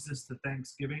change this to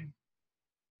thanksgiving.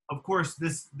 Of course,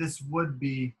 this would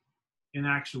be in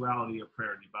actuality a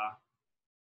prayer, Niba.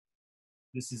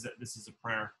 This is a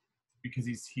prayer because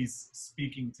he's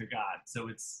speaking to God. So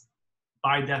it's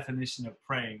by definition of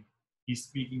praying, he's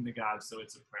speaking to God. So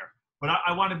it's a prayer. But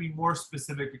I want to be more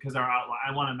specific because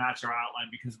I want to match our outline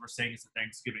because we're saying it's a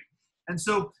thanksgiving. And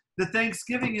so the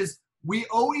thanksgiving is we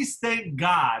always thank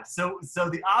God. So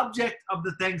the object of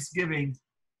the thanksgiving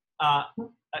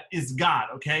is God,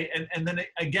 okay? And then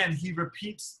again, he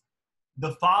repeats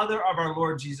the Father of our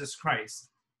Lord Jesus Christ.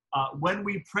 When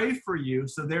we pray for you,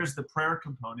 so there's the prayer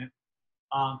component.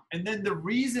 And then the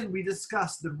reason we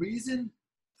discussed, the reason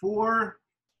for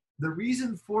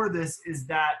this is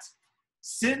that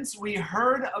since we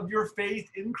heard of your faith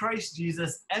in Christ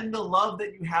Jesus and the love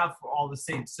that you have for all the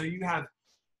saints. So you have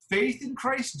faith in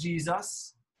Christ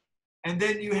Jesus, and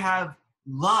then you have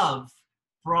love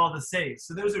for all the saints.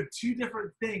 So those are two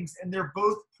different things, and they're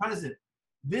both present.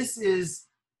 This is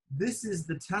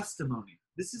the testimony.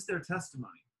 This is their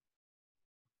testimony.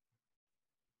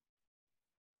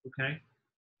 Okay?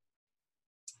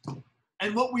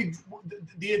 And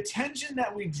the attention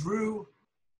that we drew,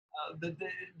 the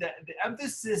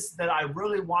emphasis that I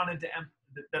really wanted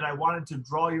to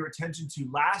draw your attention to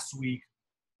last week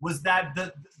was that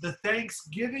the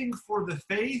thanksgiving for the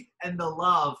faith and the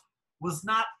love was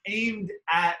not aimed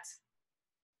at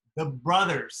the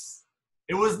brothers.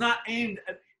 It was not aimed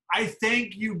at, I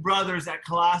thank you, brothers at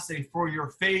Colossae, for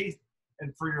your faith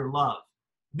and for your love.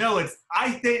 No, it's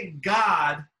I thank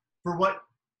God for what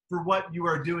you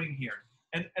are doing here.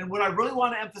 And what I really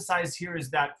want to emphasize here is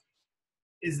that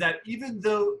even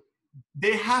though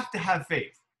they have to have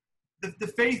faith, the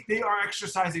faith, they are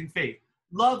exercising faith.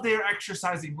 Love, they are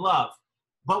exercising love.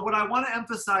 But what I want to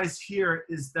emphasize here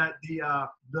is that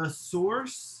the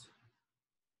source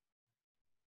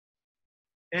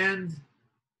and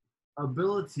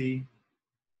ability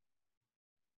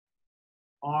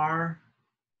are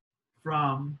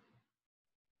from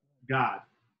God.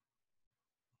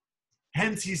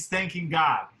 Hence, he's thanking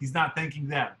God. He's not thanking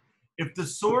them. If the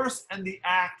source and the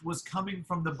act was coming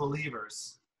from the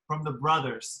believers, from the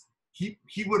brothers, he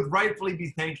would rightfully be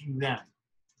thanking them.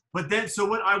 But then, so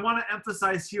what I want to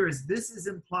emphasize here is this is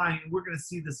implying, and we're going to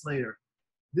see this later,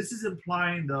 this is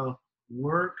implying the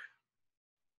work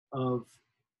of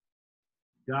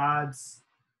God's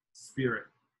Spirit.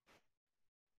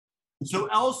 So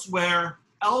elsewhere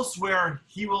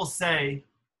he will say,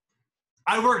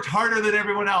 I worked harder than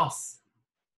everyone else.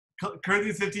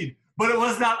 Corinthians 15. But it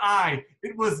was not I.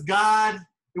 It was God.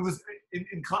 It was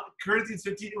in Corinthians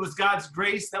 15, it was God's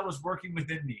grace that was working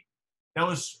within me, that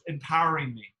was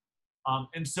empowering me.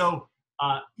 And so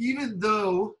even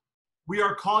though we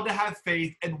are called to have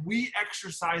faith and we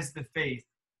exercise the faith,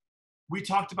 we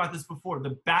talked about this before,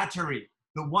 the battery,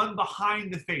 the one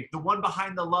behind the faith, the one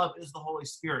behind the love is the Holy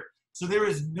Spirit. So there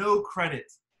is no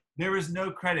credit. There is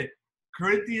no credit.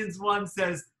 Corinthians 1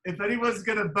 says, if anyone's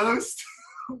going to boast,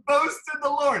 boast in the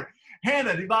Lord.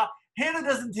 Hannah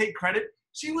doesn't take credit.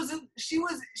 She was in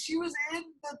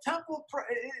the temple,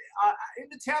 in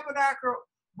the tabernacle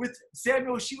with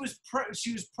Samuel. She was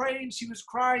praying, she was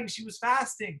crying, she was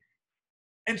fasting.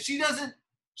 And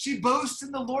she boasts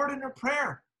in the Lord in her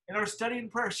prayer, in our study in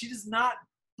prayer. She does not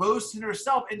boast in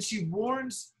herself. And she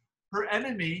warns her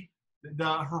enemy,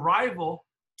 her rival,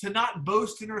 to not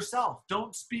boast in herself.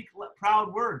 Don't speak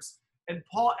proud words. And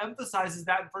Paul emphasizes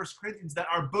that in 1 Corinthians, that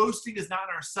our boasting is not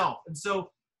in ourselves. And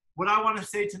so what I want to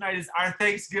say tonight is our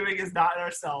thanksgiving is not in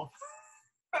ourselves.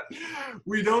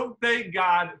 We don't thank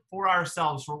God for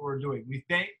ourselves for what we're doing.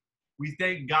 We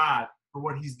thank God for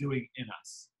what he's doing in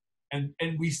us. And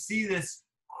we see this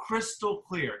crystal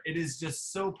clear. It is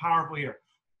just so powerful here.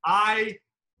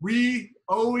 We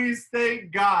always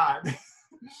thank God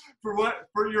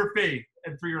for your faith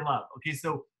and for your love. Okay,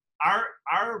 so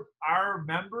our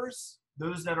members,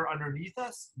 those that are underneath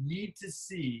us, need to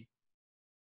see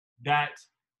that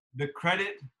the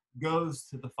credit goes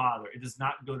to the Father. It does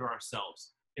not go to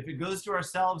ourselves. If it goes to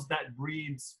ourselves, that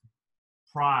breeds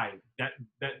pride.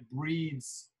 That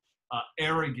breeds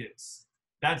arrogance.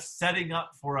 That's setting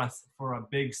up for us for a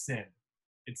big sin.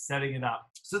 It's setting it up.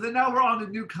 So then now we're on to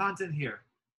new content here.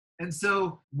 And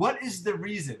so what is the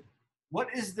reason? What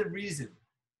is the reason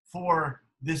for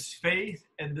this faith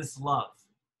and this love?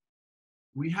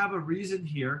 We have a reason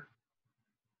here.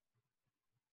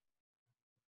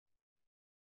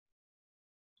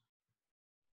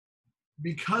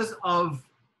 Because of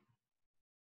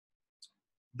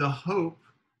the hope,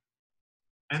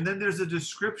 and then there's a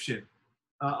description,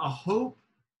 a hope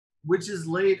which is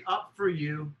laid up for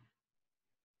you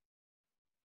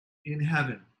in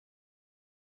heaven.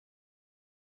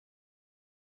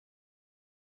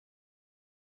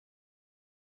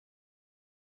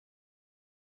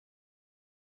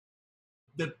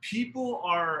 The people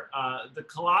are, the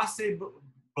Colossae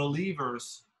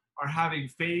believers are having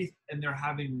faith and they're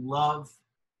having love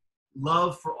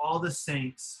for all the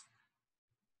saints.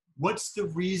 What's the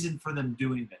reason for them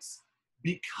doing this?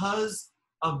 Because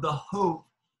of the hope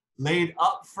laid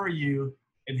up for you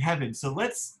in heaven. So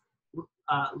let's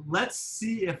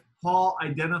see if Paul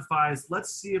identifies,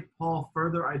 let's see if Paul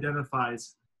further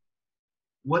identifies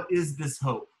what is this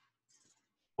hope?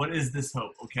 What is this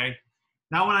hope? Okay.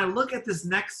 Now, when I look at this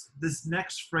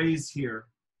next phrase here,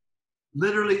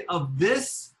 literally, of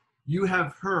this you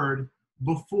have heard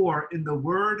before in the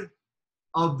word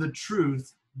of the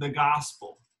truth, the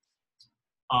gospel.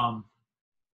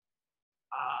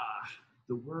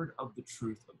 The word of the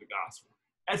truth of the gospel.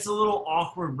 It's a little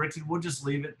awkward written. We'll just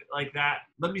leave it like that.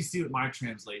 Let me see what my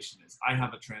translation is. I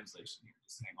have a translation here.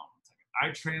 Just hang on one second.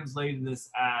 I translated this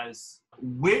as,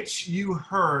 which you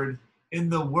heard in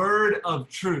the word of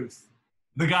truth,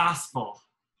 the gospel.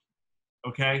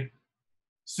 Okay?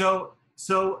 So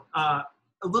a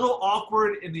little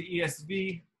awkward in the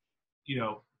ESV. You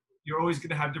know, you're always going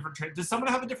to have different. Does someone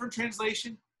have a different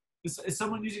translation? Is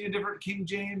someone using a different King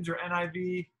James or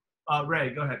NIV? Ray,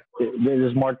 go ahead. This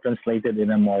is more translated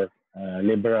in a more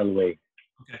liberal way.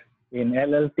 Okay. In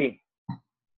LLT,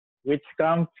 which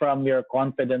come from your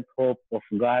confident hope of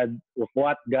God, of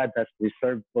what God has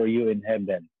reserved for you in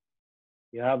heaven.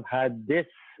 You have had these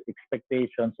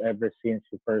expectations ever since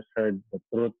you first heard the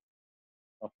truth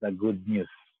of the good news.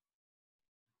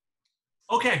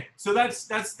 Okay, so that's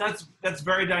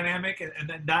very dynamic,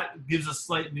 and that gives a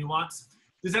slight nuance.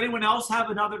 Does anyone else have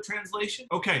another translation?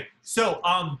 Okay, so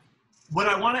what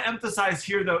I want to emphasize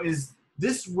here, though, is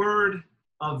this word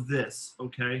of this,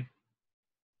 okay?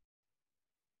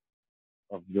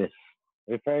 Of this.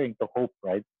 Referring to hope,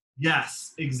 right?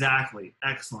 Yes, exactly.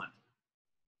 Excellent.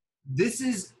 This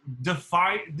is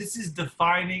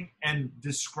defining and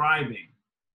describing.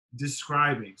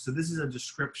 So this is a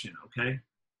description, okay?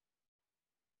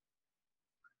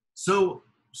 So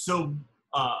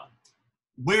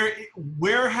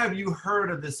where have you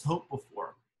heard of this hope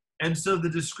before? And so the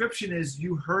description is,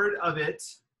 you heard of it.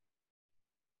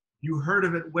 You heard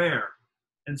of it where?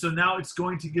 And so now it's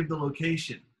going to give the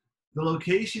location. The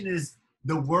location is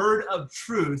the word of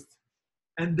truth,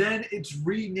 and then it's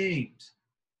renamed.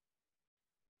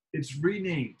 It's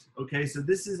renamed. Okay, so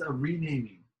this is a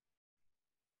renaming.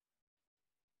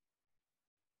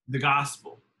 The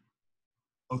gospel.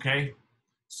 Okay?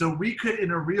 So we could, in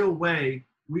a real way,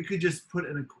 we could just put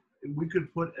an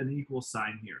equal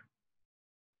sign here.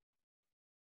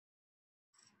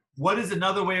 What is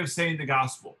another way of saying the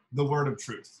gospel? The word of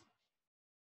truth.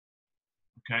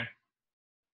 Okay?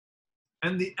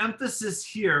 And the emphasis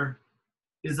here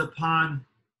is upon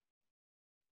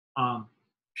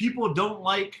people don't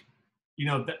like,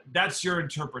 that's your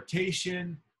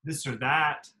interpretation, this or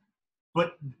that.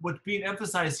 But what's being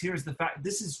emphasized here is the fact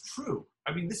this is true.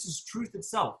 I mean, this is truth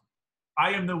itself.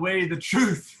 I am the way, the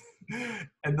truth,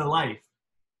 and the life.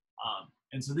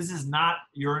 And so this is not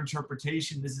your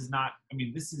interpretation. This is not,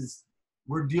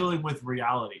 we're dealing with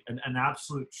reality, an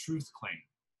absolute truth claim.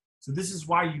 So this is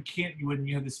why you can't, when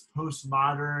you have this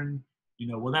postmodern,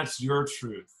 well, that's your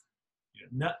truth.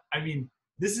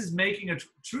 This is making a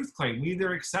truth claim. We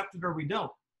either accept it or we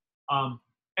don't. And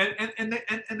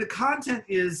the content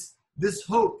is this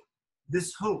hope,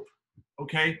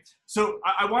 okay? So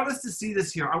I want us to see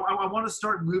this here. I want to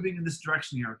start moving in this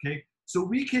direction here, okay? So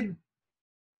we can,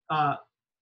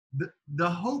 the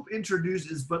hope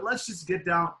introduces, but let's just get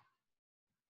down.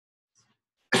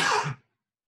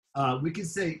 We can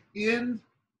say in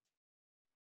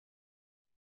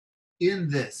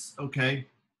this, okay?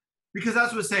 Because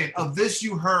that's what it's saying. Of this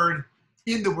you heard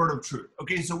in the word of truth.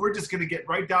 Okay, so we're just going to get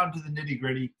right down to the nitty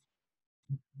gritty.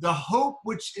 The hope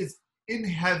which is in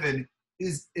heaven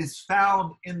is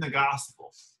found in the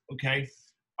gospel. Okay,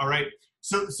 all right.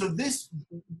 So this,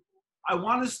 I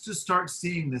want us to start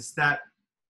seeing this, that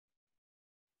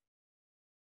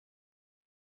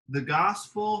the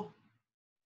gospel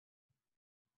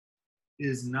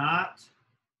is not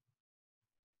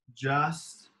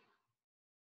just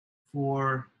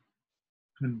for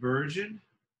conversion,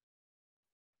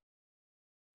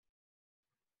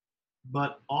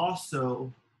 but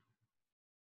also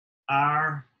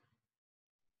our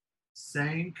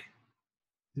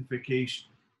sanctification.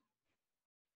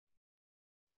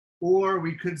 Or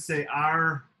we could say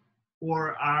our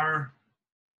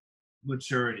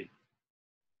maturity.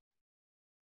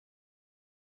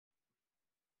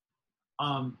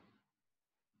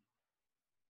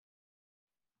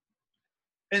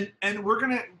 And we're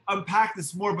going to unpack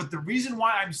this more, but the reason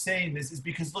why I'm saying this is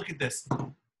because look at this.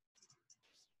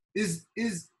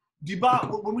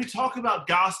 When we talk about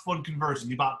gospel and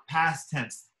conversion, about past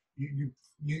tense, you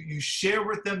share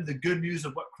with them the good news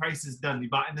of what Christ has done,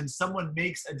 and then someone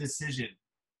makes a decision.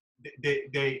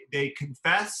 They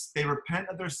confess, they repent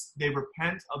of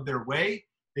their way,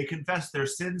 they confess their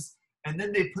sins, and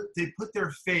then they put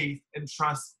their faith and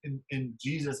trust in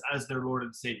Jesus as their Lord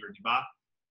and Savior.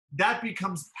 That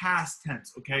becomes past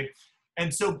tense, okay?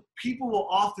 And so people will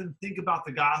often think about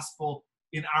the gospel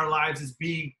in our lives as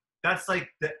being, that's like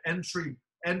the entry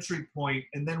point,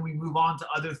 and then we move on to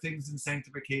other things in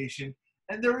sanctification.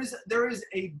 And there is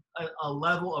a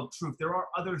level of truth. There are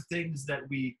other things that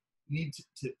we need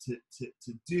to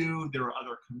do. There are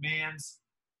other commands.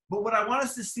 But what I want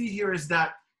us to see here is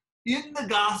that in the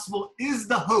gospel is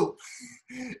the hope.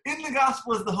 In the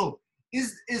gospel is the hope.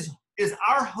 Is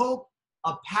our hope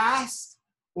a past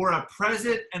or a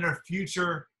present and a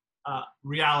future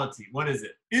reality? What is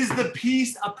it? Is the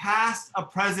peace a past, a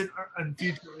present, and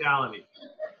future reality?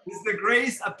 Is the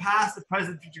grace a past, a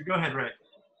present, future? Go ahead, Ray.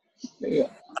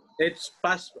 Yeah. It's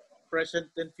past,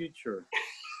 present, and future.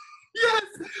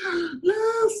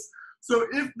 Yes. So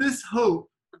if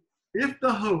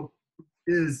the hope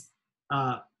is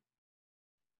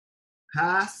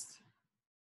past,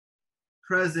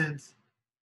 present,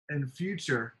 and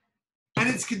future, and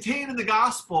it's contained in the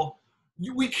gospel,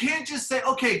 we can't just say,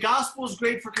 okay, gospel is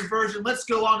great for conversion, let's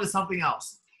go on to something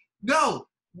else. No,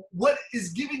 what is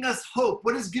giving us hope,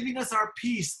 what is giving us our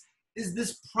peace, is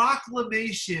this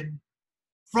proclamation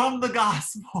from the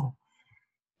gospel.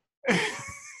 The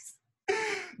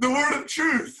word of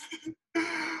truth.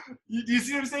 You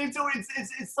see what I'm saying? So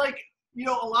it's like,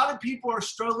 a lot of people are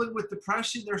struggling with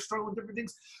depression, they're struggling with different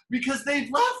things because they've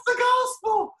left the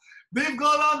gospel. They've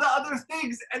gone on to other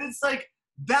things, and it's like,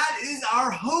 that is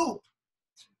our hope.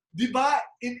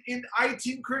 In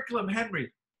IT curriculum,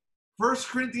 Henry, 1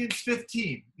 Corinthians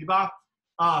 15,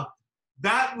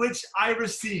 that which I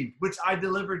received, which I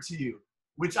delivered to you,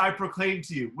 which I proclaimed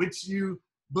to you, which you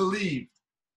believed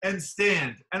and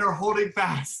stand and are holding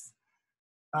fast,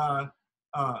 by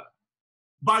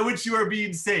which you are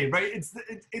being saved, right?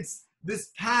 It's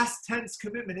this past tense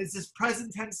commitment. It's this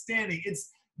present tense standing.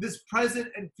 It's this present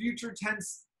and future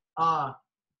tense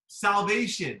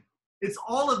salvation. It's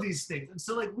all of these things. And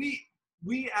so like we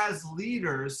as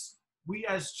leaders, we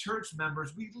as church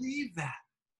members, we leave that.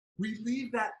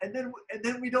 And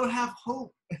then we don't have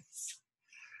hope.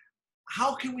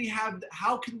 How can we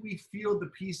feel the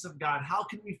peace of God? How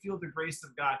can we feel the grace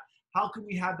of God? How can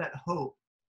we have that hope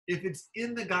if it's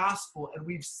in the gospel and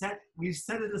we've set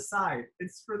it aside?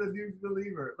 It's for the new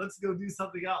believer. Let's go do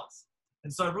something else.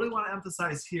 And so I really want to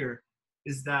emphasize here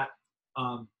is that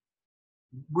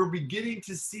we're beginning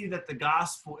to see that the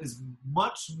gospel is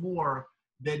much more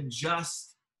than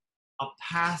just a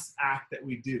past act that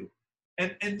we do.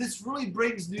 And this really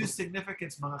brings new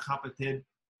significance, mga kapatid,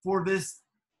 for this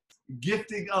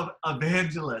gifting of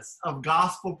evangelist, of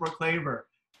gospel proclaimer.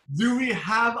 Do we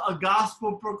have a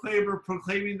gospel proclaimer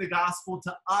proclaiming the gospel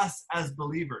to us as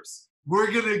believers?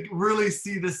 We're gonna really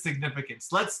see this significance.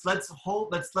 Let's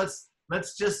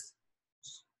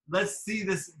see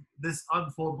this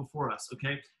unfold before us,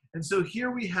 okay? And so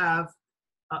here we have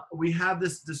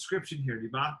this description here,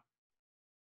 diba?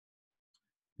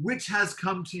 Which has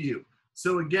come to you.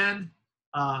 So again,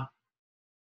 so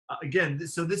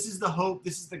this is the hope,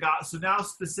 this is the gospel. So now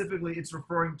specifically it's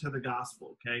referring to the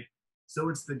gospel, okay? So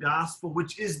it's the gospel,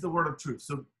 which is the word of truth.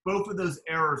 So both of those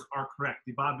errors are correct,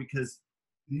 diba? Because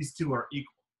these two are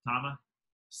equal, Tama.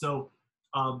 So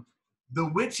the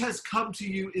which has come to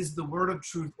you is the word of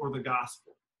truth or the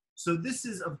gospel. So this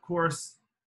is, of course,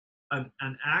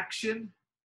 an action,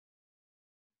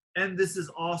 and this is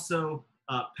also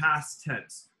past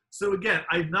tense. So again,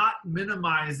 I'm not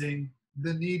minimizing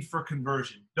the need for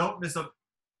conversion. Don't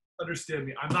misunderstand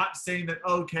me. I'm not saying that,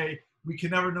 okay, we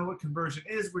can never know what conversion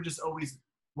is.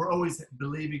 We're always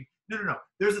believing. No.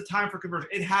 There's a time for conversion.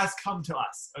 It has come to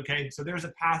us, okay? So there's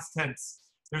a past tense.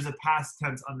 There's a past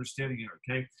tense understanding here,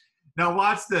 okay? Now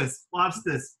watch this. Watch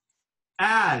this.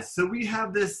 As. So we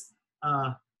have this.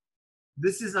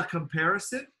 This is a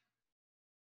comparison.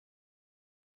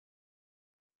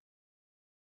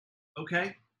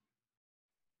 Okay?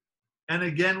 And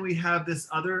again, we have this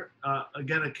other,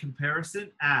 again, a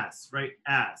comparison. As, right?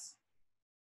 As.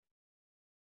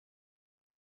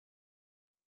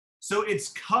 So it's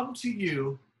come to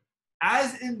you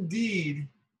as indeed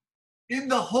in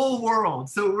the whole world.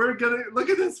 So we're going to, look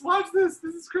at this, watch this.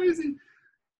 This is crazy.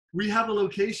 We have a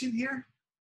location here.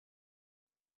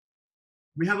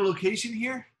 We have a location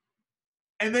here.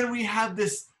 And then we have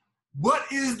this, what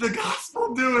is the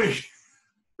gospel doing?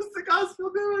 What's the gospel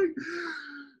doing?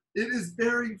 It is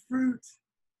bearing fruit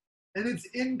and it's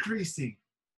increasing.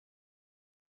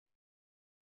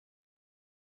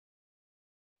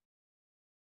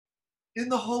 In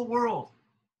the whole world.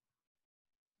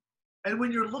 And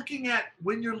when you're looking at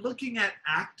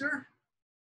actor,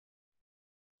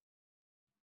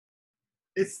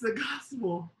 it's the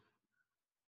gospel.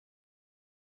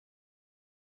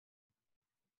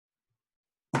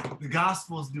 The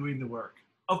gospel is doing the work.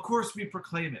 Of course we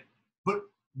proclaim it, but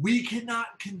we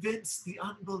cannot convince the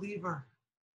unbeliever.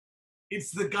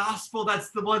 It's the gospel that's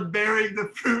the one bearing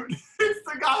the fruit.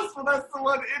 It's the gospel that's the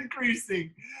one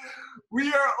increasing.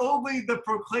 We are only the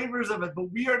proclaimers of it, but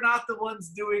we are not the ones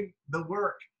doing the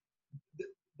work.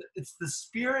 It's the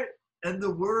Spirit and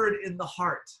the Word in the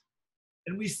heart.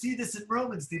 And we see this in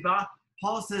Romans, Diba.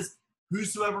 Paul says,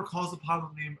 whosoever calls upon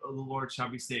the name of the Lord shall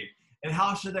be saved. And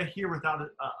how shall they hear without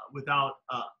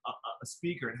a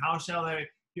speaker? And how shall they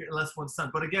hear unless one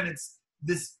son? But again, it's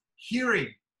this hearing,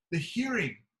 the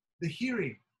hearing.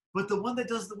 But the one that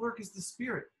does the work is the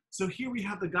Spirit. So here we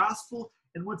have the gospel,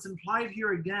 and what's implied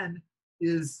here again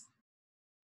is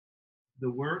the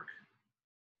work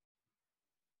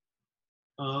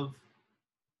of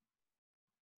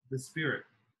the Spirit.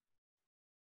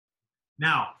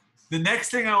 Now, the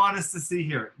next thing I want us to see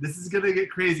here, this is going to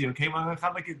get crazy, okay?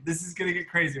 This is going to get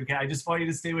crazy, okay? I just want you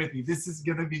to stay with me. This is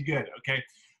going to be good, okay?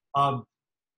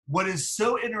 What is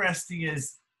so interesting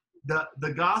is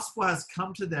the gospel has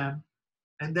come to them,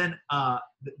 and then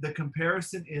the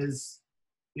comparison is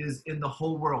in the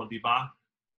whole world, Diba.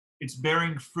 It's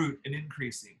bearing fruit and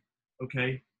increasing,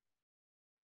 okay?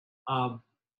 And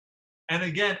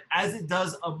again, as it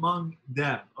does among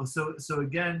them. So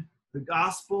again, the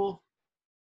gospel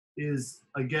is,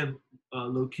 again,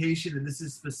 location, and this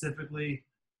is specifically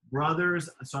brothers.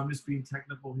 So I'm just being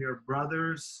technical here.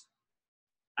 Brothers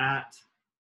at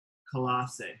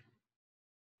Colossae.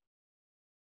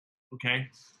 Okay?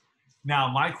 Now,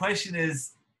 my question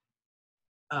is,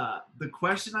 the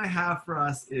question I have for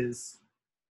us is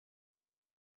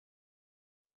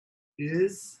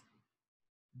this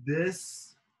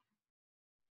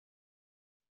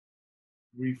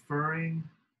referring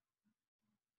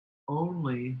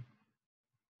only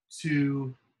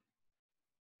to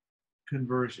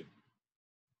conversion?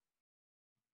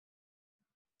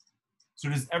 So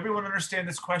does everyone understand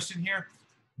this question here?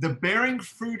 The bearing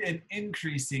fruit and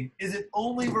increasing, is it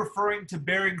only referring to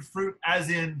bearing fruit as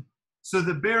in, so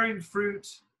the bearing fruit,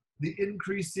 the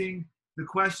increasing, the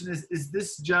question is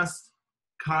this just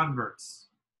converts?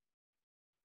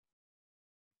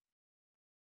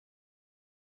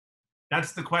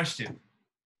 That's the question.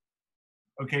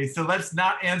 Okay, so let's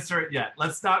not answer it yet.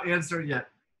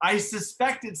 I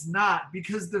suspect it's not,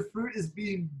 because the fruit is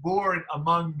being born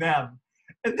among them.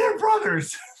 And they're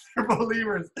brothers, they're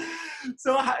believers.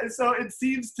 So it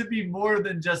seems to be more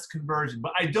than just conversion.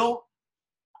 But I don't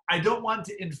want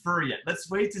to infer yet. Let's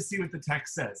wait to see what the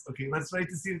text says. Okay, let's wait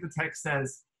to see what the text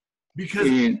says. Because,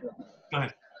 go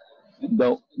ahead.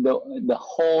 The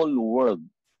whole world.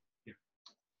 Yeah.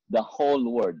 The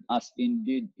whole world, as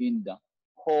indeed in the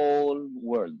whole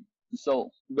world.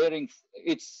 So the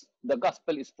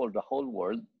gospel is for the whole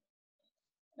world.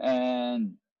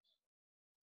 And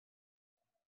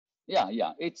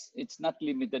yeah, it's not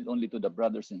limited only to the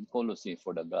brothers in Colossae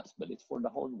for the gospel. It's for the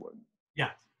whole world.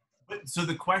 Yeah. But so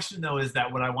the question though is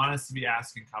that what I want us to be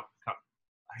asking,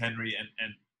 Henry,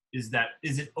 and is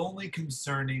it only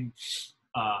concerning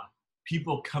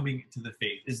people coming to the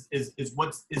faith? Is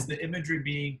the imagery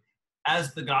being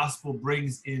as the gospel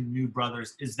brings in new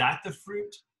brothers? Is that the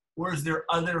fruit? Or is there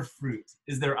other fruit?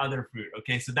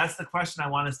 Okay, so that's the question I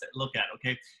want us to look at,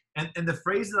 okay? And the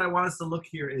phrase that I want us to look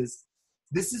here is,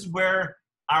 this is where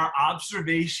our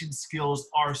observation skills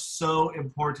are so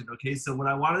important, okay? So what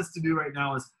I want us to do right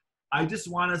now is I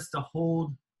want us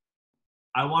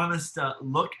to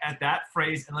look at that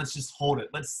phrase and let's just hold it.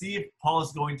 Let's see if Paul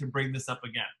is going to bring this up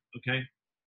again, okay?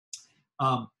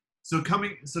 So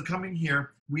coming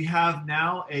here, we have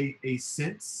now a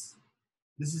since.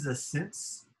 This is a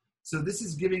since. So this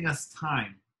is giving us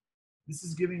time. This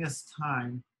is giving us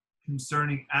time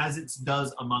concerning as it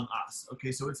does among us.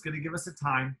 Okay, so it's going to give us a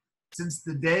time since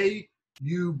the day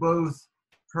you both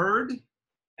heard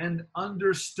and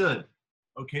understood.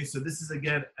 Okay, so this is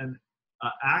again an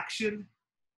action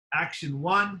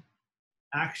 1,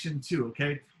 action 2.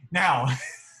 Okay, now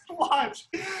watch.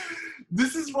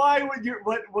 This is why what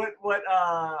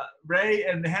Ray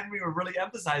and Henry were really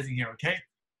emphasizing here. Okay,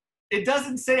 it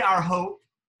doesn't say our hope.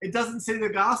 It doesn't say the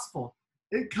gospel.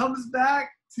 It comes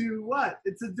back to what?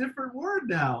 It's a different word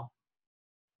now.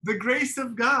 The grace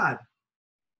of God.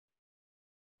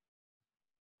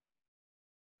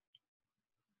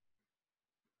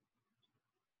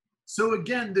 So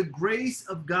again, the grace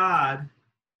of God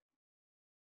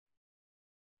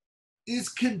is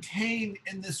contained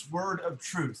in this word of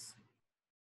truth.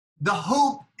 The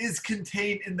hope is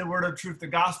contained in the word of truth, the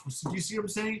gospel. So do you see what I'm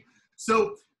saying?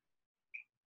 So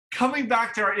coming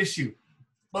back to our issue,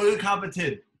 mga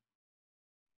kapatid,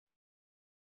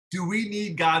 do we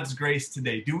need God's grace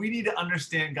today? Do we need to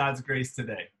understand God's grace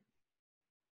today?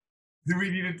 Do we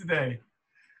need it today?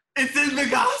 It's in the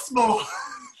gospel.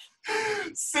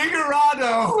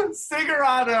 Sigurado.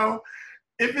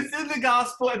 If it's in the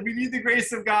gospel and we need the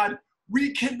grace of God,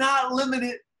 we cannot limit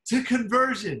it to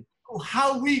conversion.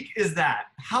 How weak is that?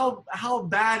 How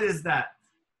bad is that?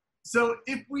 So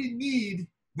if we need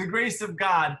the grace of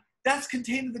God, that's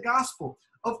contained in the gospel.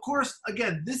 Of course,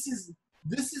 again, this is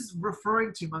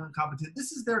referring to mga kapatid.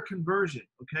 This is their conversion,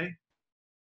 okay?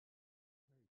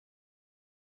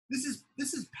 This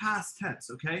is past tense,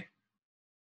 okay?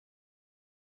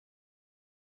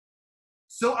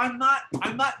 So I'm not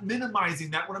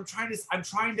minimizing that. What I'm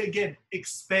trying to again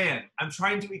expand. I'm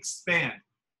trying to expand.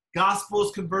 Gospel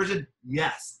is conversion,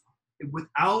 yes.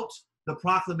 Without the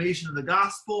proclamation of the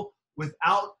gospel,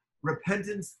 without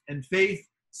repentance and faith,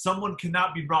 someone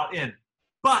cannot be brought in.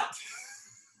 But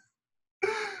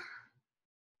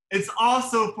it's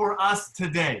also for us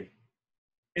today.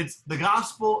 It's the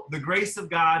gospel, the grace of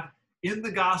God. In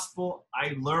the gospel,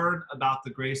 I learn about the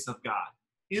grace of God.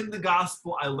 In the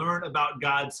gospel, I learn about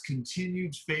God's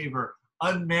continued favor,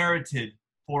 unmerited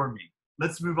for me.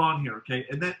 Let's move on here, okay?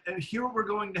 And here what we're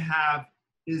going to have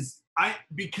is,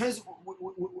 because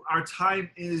our time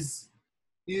is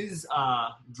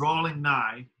drawing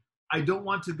nigh, I don't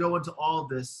want to go into all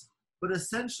this, but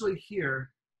essentially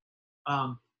here,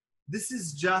 this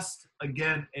is just,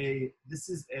 again, a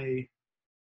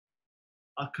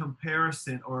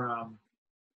comparison, or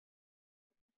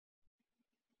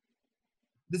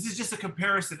this is just a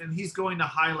comparison, and he's going to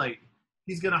highlight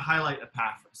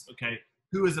Epaphras, okay?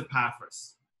 Who is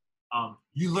Epaphras?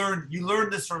 You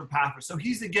learned this from Epaphras. So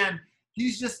he's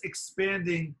just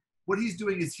expanding. What he's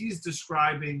doing is he's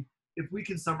describing, if we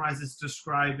can summarize this,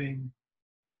 describing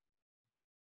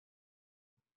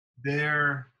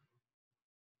their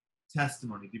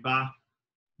testimony, diba?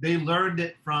 They learned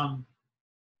it from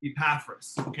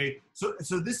Epaphras, okay? So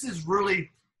this is really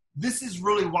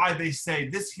why they say,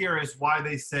 this here is why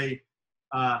they say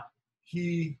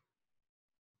he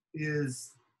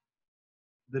is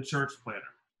the church planner.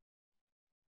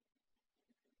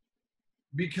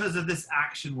 Because of this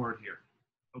action word here,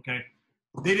 okay?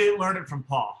 They didn't learn it from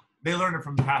Paul. They learned it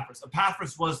from Epaphras.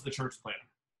 Epaphras was the church planner,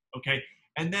 okay?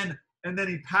 And then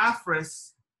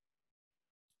Epaphras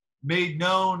made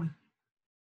known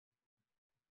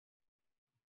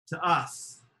to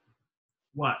us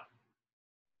what?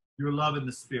 Your love in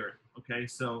the Spirit, okay?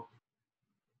 So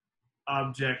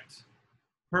object,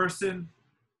 person,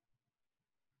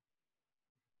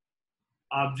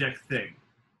 object, thing,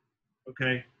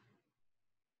 okay?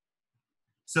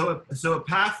 So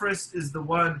Epaphras is the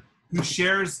one who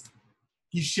shares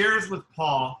with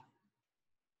Paul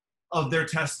of their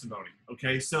testimony,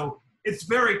 okay? So it's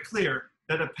very clear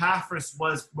that Epaphras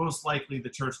was most likely the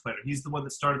church planner. He's the one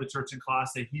that started the church in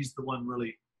Colossae. He's the one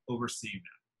really overseeing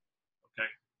that, okay?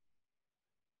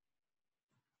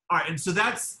 All right, and so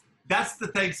that's the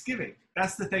Thanksgiving.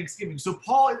 That's the Thanksgiving. So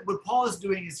what Paul is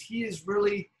doing is he is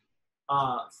really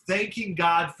thanking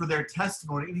God for their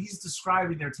testimony, and he's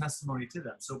describing their testimony to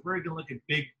them. So if we're going to look at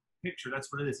big picture,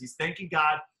 that's what it is. He's thanking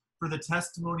God for the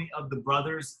testimony of the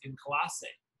brothers in Colossae,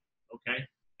 okay?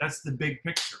 That's the big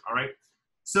picture, all right?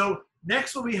 So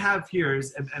next what we have here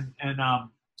is, and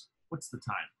what's the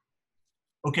time?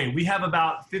 Okay, we have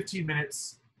about 15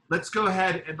 minutes let's go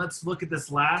ahead and let's look at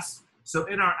this last. So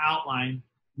in our outline,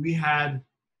 we had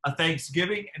a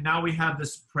thanksgiving, and now we have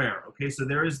this prayer. Okay, so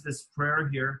there is this prayer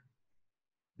here,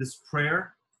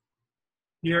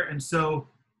 and so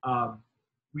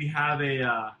we have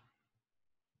a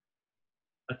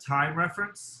time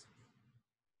reference.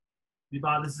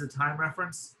 This is a time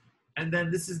reference, and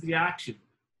then this is the action.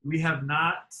 We have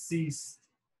not ceased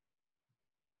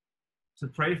to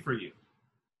pray for you.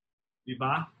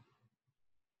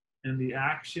 And the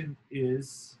action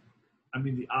is,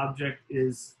 the object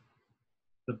is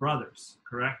the brothers,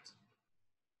 correct?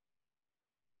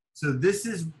 So this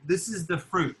is the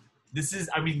fruit. This is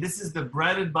the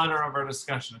bread and butter of our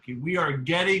discussion. Okay, we are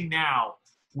getting now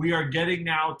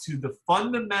to the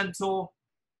fundamental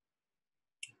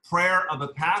prayer of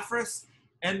Epaphras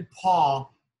and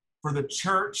Paul for the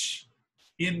church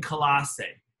in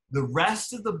Colossae. The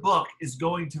rest of the book is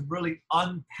going to really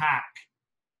unpack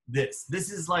this.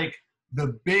 This is like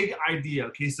the big idea.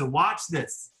 Okay, so watch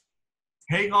this.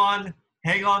 Hang on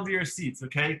to your seats,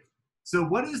 okay? So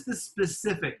what is the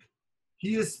specific?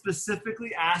 He is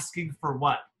specifically asking for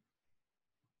what?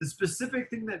 The specific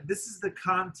thing that this is the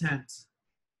content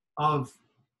of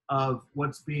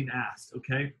what's being asked,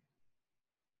 okay?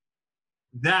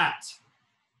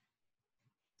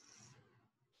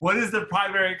 What is the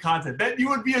primary content? That you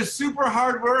would be a super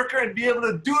hard worker and be able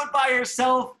to do it by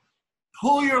yourself,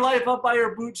 pull your life up by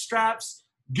your bootstraps,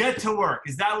 get to work.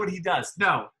 Is that what he does?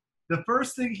 No. The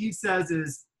first thing he says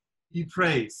is he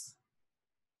prays.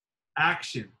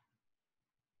 Action.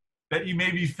 That you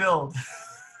may be filled.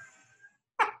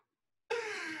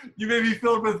 You may be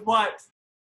filled with what?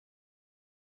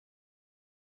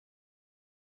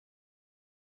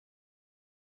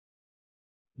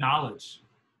 Knowledge.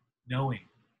 Knowing.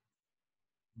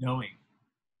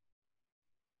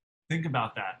 Think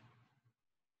about that.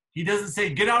 He doesn't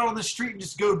say, get out on the street and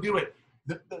just go do it.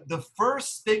 The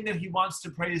first thing that he wants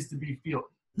to pray is to be filled.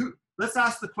 Let's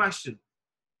ask the question.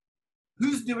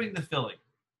 Who's doing the filling?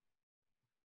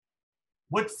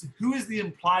 Who is the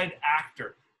implied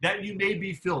actor? That you may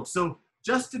be filled. So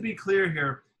just to be clear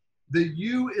here, the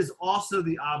you is also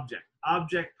the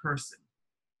object person.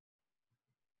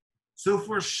 So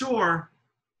for sure,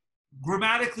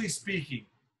 grammatically speaking,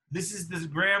 this is this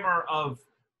grammar of,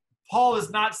 Paul is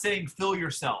not saying fill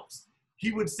yourselves.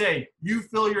 He would say, you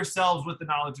fill yourselves with the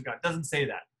knowledge of God. Doesn't say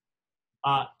that.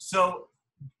 So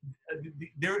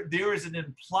there is an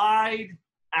implied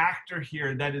actor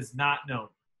here that is not known.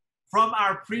 From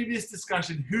our previous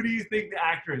discussion, who do you think the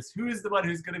actor is? Who is the one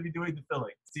who's going to be doing the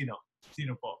filling? Sino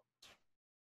Paul.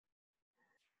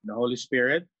 The Holy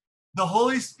Spirit. The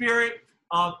Holy Spirit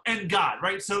and God,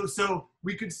 right? So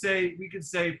we could say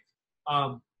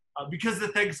because the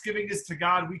thanksgiving is to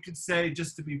God, we could say,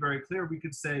 just to be very clear, we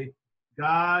could say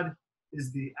God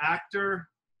is the actor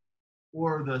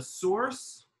or the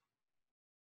source,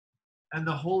 and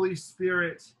the Holy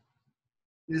Spirit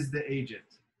is the agent.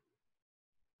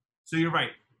 So you're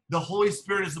right. The Holy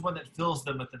Spirit is the one that fills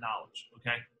them with the knowledge,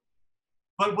 okay?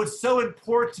 But what's so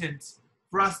important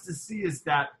for us to see is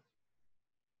that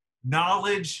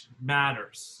knowledge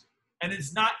matters. And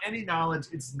it's not any knowledge,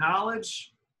 it's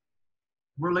knowledge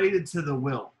related to the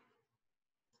will,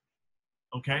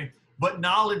 okay? But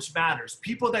knowledge matters.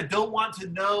 People that don't want to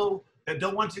know, that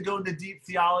don't want to go into deep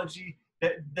theology,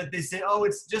 that they say, oh,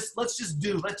 it's just, let's just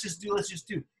do.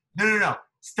 No.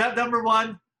 Step number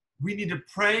one, we need to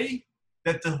pray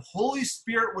that the Holy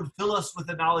Spirit would fill us with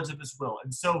the knowledge of his will.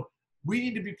 And so we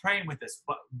need to be praying with this.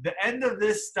 But the end of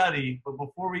this study, but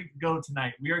before we go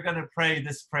tonight, we are going to pray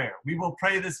this prayer. We will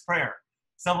pray this prayer.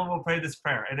 Someone will pray this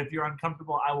prayer. And if you're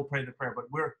uncomfortable, I will pray the prayer. But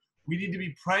we need to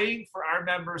be praying for our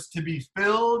members to be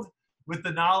filled with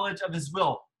the knowledge of his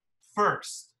will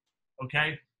first.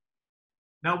 Okay?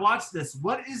 Now watch this.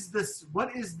 What is this?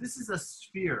 This is a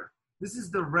sphere. This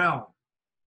is the realm.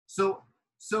 So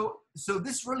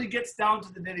this really gets down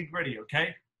to the nitty-gritty,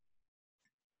 okay?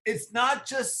 It's not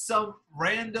just some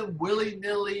random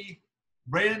willy-nilly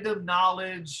random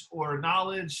knowledge or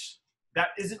knowledge that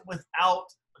isn't without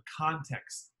a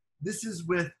context. This is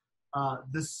with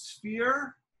the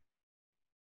sphere,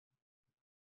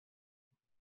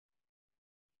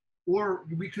 or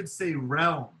we could say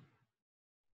realm,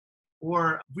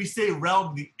 or we say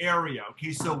realm, the area.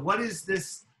 Okay, so what is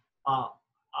this?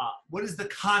 What is the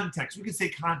context? We could say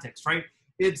context, right?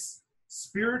 It's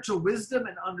spiritual wisdom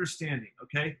and understanding,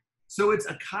 okay? So it's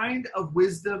a kind of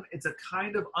wisdom, it's a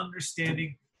kind of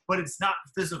understanding, but it's not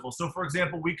physical. So for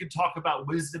example, we could talk about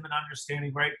wisdom and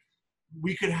understanding, right?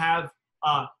 We could have,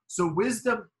 so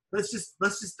wisdom, let's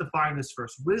just define this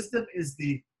first. Wisdom is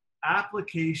the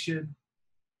application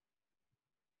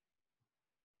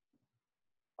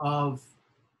of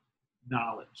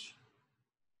knowledge.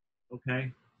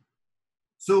 Okay?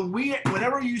 So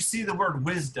whenever you see the word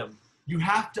wisdom, you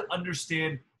have to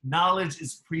understand knowledge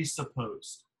is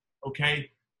presupposed.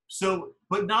 Okay? So,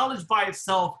 but knowledge by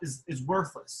itself is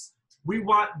worthless. We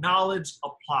want knowledge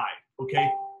applied. Okay?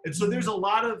 And so there's a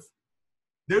lot of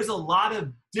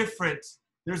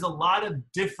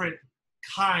different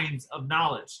kinds of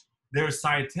knowledge. There's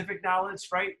scientific knowledge,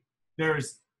 right?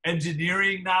 There's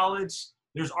engineering knowledge.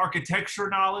 There's architecture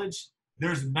knowledge.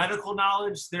 There's medical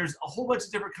knowledge. There's a whole bunch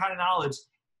of different kind of knowledge.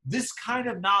 This kind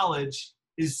of knowledge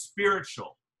is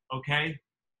spiritual, okay?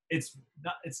 It's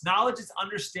knowledge, it's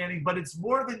understanding, but it's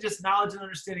more than just knowledge and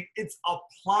understanding. It's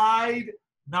applied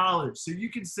knowledge. So you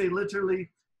can say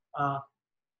literally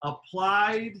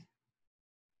applied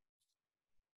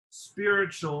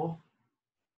spiritual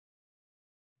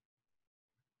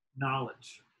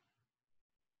knowledge.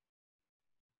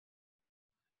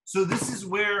 So this is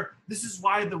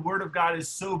why the Word of God is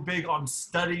so big on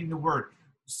studying the Word.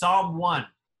 Psalm 1,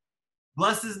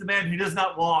 blessed is the man who does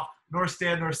not walk, nor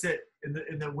stand, nor sit in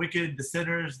the wicked, the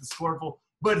sinners, the scornful,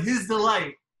 but his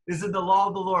delight is in the law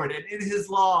of the Lord, and in his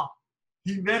law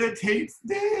he meditates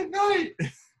day and night.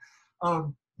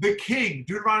 The king,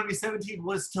 Deuteronomy 17,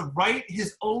 was to write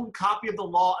his own copy of the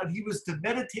law, and he was to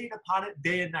meditate upon it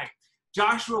day and night.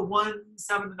 Joshua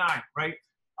 1:7-9, right?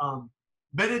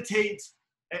 Meditate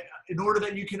in order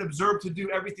that you can observe to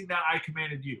do everything that I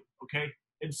commanded you, okay?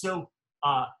 And so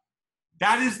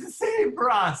that is the same for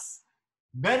us.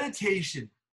 Meditation,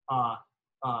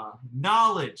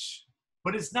 knowledge,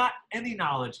 but it's not any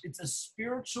knowledge. It's a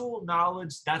spiritual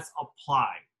knowledge that's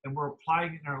applied, and we're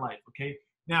applying it in our life, okay?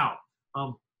 Now,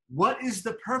 what is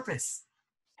the purpose?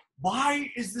 Why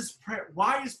is this prayer?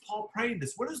 Why is Paul praying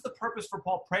this? What is the purpose for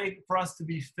Paul praying for us to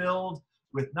be filled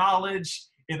with knowledge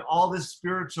in all this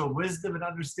spiritual wisdom and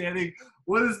understanding?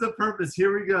 What is the purpose?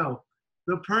 Here we go.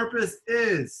 The purpose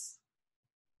is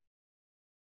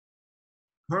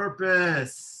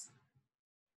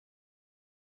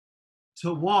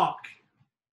to walk,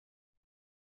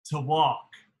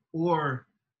 or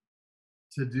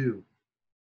to do.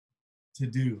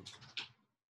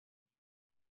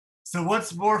 So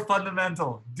what's more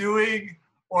fundamental, doing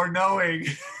or knowing?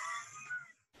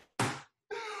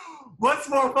 What's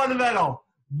more fundamental?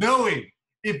 Knowing.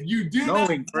 If you do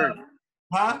knowing not, first.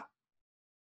 Huh?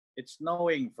 It's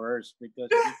knowing first, because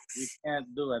you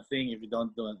can't do a thing if you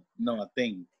don't know a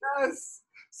thing. Yes.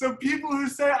 So people who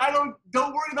say,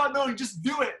 don't worry about knowing, just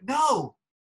do it. No,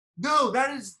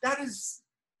 that is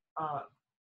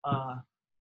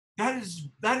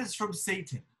from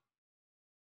Satan.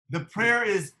 The prayer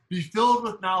is, be filled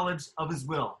with knowledge of his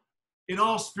will, in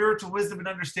all spiritual wisdom and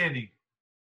understanding.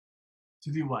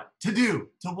 To do what? To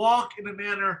walk in a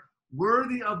manner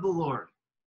worthy of the Lord.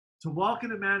 To walk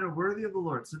in a manner worthy of the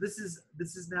Lord. So this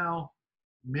is now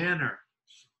manner.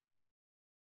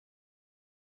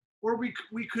 Or we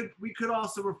could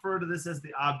also refer to this as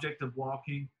the object of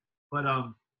walking, but I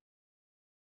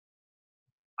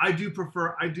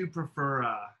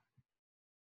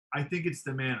think it's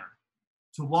the manner.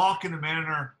 To walk in a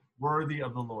manner worthy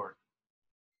of the Lord.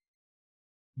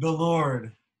 The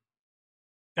Lord.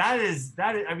 That is,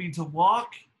 I mean, to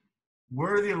walk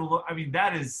worthy of the Lord, I mean,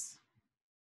 that is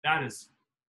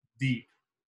deep.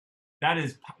 That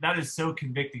is so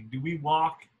convicting. Do we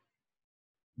walk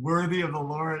worthy of the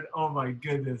Lord? Oh my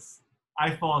goodness.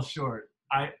 I fall short.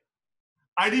 I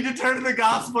need to turn to the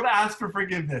gospel to ask for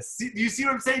forgiveness. Do you see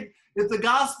what I'm saying? If the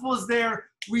gospel is there,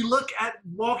 we look at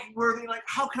walking worthy, like,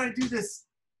 how can I do this?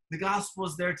 The gospel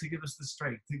is there to give us the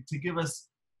strength, to give us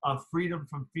freedom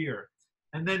from fear.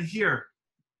 And then here,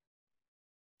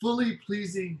 fully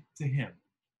pleasing to him.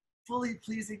 Fully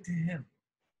pleasing to him.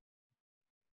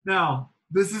 Now,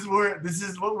 this is what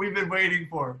we've been waiting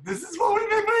for. This is what we've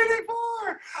been waiting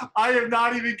for. I am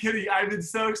not even kidding. I've been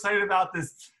so excited about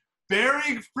this.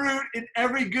 Bearing fruit in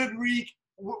every good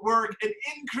work and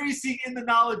increasing in the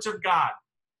knowledge of God.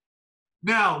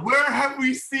 Now, where have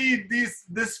we seen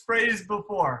this phrase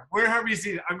before? Where have we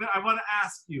seen it? I want to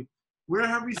ask you, where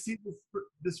have we seen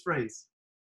this phrase?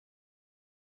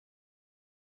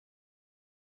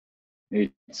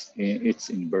 It's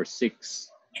in verse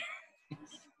 6.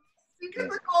 You get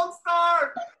the gold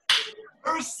star.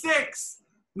 Verse 6.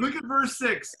 Look at verse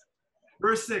 6.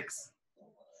 Verse 6.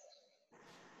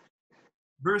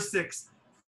 Verse 6.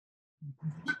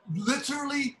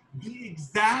 Literally the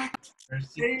exact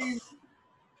same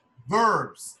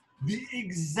verbs. The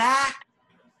exact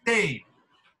same.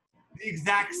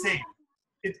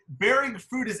 Bearing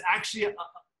fruit is actually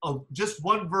just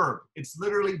one verb. It's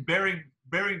literally bearing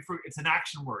fruit. It's an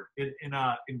action word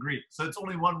in Greek. So it's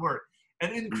only one word.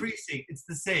 and increasing. It's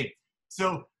the same.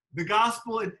 So the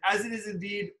gospel, as it is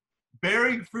indeed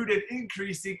bearing fruit and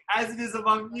increasing, as it is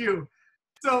among you.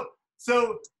 So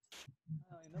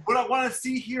what I want to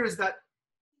see here is that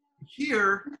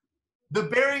here, the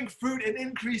bearing fruit and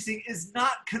increasing is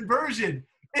not conversion.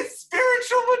 It's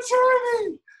spiritual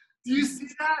maturity. Do you see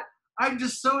that? I'm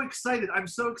just so excited. I'm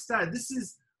so excited. This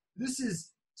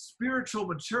is spiritual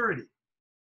maturity.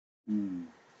 Mm.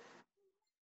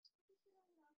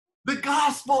 The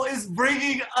gospel is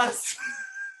bringing us.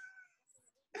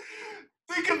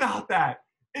 Think about that.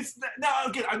 It's now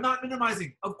again. I'm not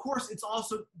minimizing. Of course, it's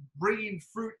also bringing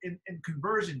fruit and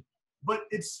conversion, but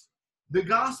it's the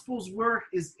gospel's work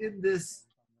is in this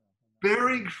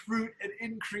bearing fruit and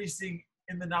increasing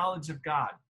in the knowledge of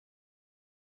God.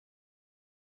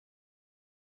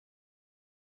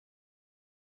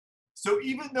 So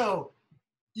even though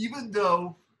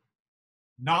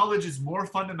knowledge is more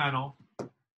fundamental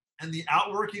and the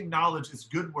outworking knowledge is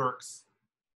good works,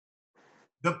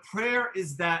 the prayer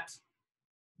is that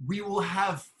we will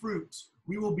have fruit.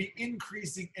 We will be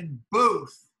increasing in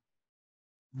both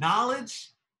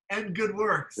knowledge and good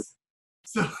works.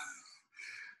 So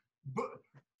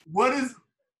what is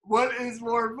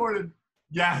more important?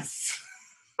 Yes.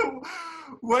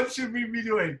 What should we be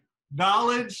doing?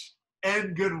 Knowledge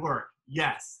and good work.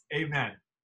 Yes. Amen.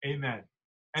 Amen.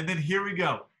 And then here we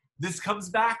go. This comes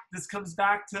back to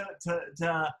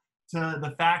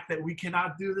the fact that we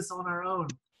cannot do this on our own.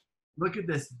 Look at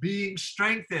this. Being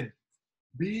strengthened.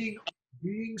 Being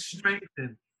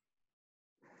strengthened.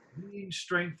 Being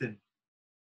strengthened.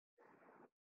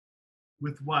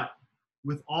 With what?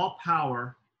 With all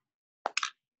power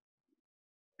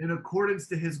in accordance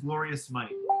to his glorious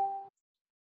might.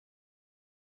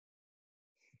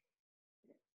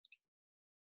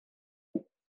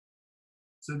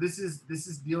 So this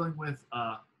is dealing with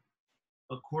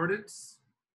accordance,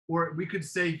 or we could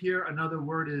say here another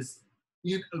word is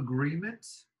in agreement.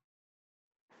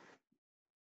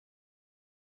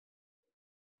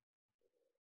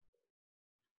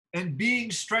 And being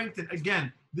strengthened.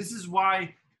 Again, this is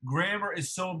why grammar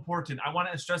is so important. I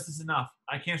want to stress this enough.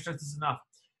 I can't stress this enough.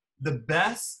 The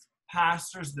best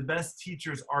pastors, the best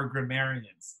teachers are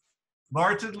grammarians.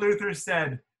 Martin Luther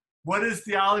said, what is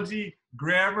theology?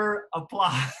 Grammar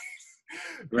applied.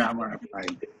 Grammar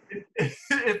applied.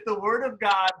 If the word of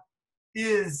God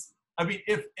is, I mean,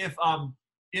 if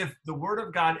the word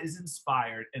of God is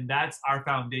inspired and that's our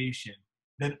foundation,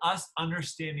 then us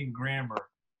understanding grammar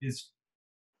is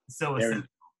so essential.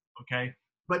 Okay,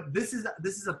 but this is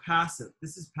a passive.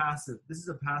 This is passive. This is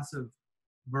a passive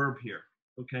verb here.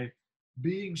 Okay,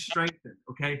 being strengthened.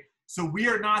 Okay, so we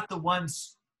are not the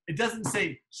ones. It doesn't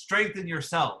say strengthen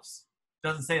yourselves. It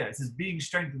doesn't say that. It says being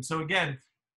strengthened. So again,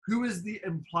 who is the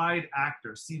implied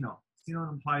actor? Sino, an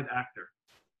implied actor.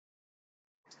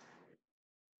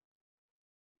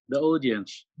 The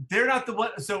audience. They're not the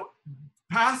one. So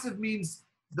passive means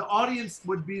the audience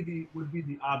would be the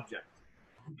object,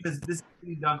 because this is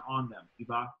being done on them.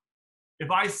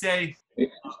 If I say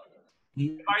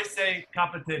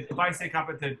competent,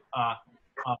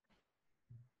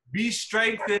 be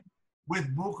strengthened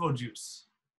with buko juice.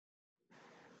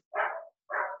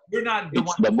 You're not the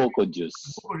one. The buko juice.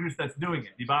 Buko juice that's doing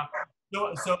it, diba?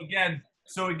 So again,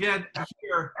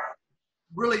 here,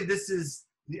 really, this is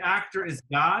the actor is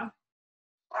God,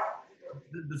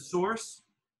 the source,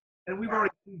 and we've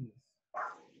already seen this.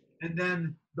 And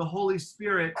then the Holy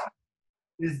Spirit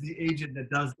is the agent that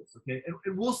does this. Okay,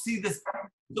 and we'll see this.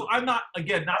 So I'm not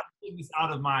pulling this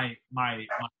out of my.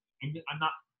 I'm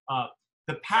not.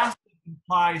 The passive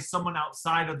implies someone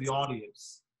outside of the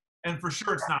audience, and for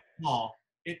sure it's not Paul.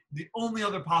 The only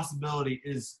other possibility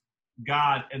is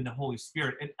God and the Holy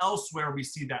Spirit, and elsewhere we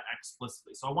see that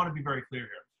explicitly. So I want to be very clear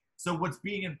here. So what's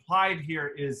being implied here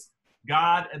is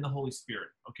God and the Holy Spirit.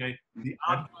 Okay.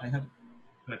 I have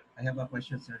a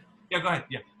question, sir. Yeah, go ahead.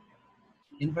 Yeah.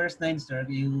 In verse 9, sir,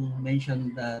 you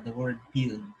mentioned the word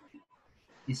healed.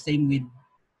 The same with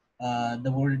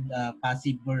the word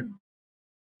passive verb.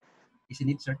 Isn't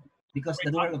it, sir? Because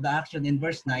the doer of the action in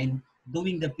verse 9,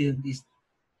 doing the field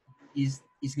is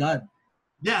God.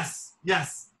 Yes.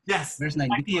 Verse 9,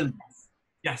 the field.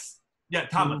 Yes. Yeah,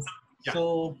 Thomas.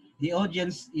 So the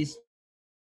audience is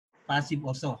passive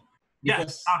also.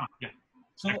 Yes, Thomas. Yeah.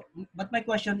 So, but my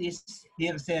question is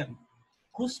here, sir,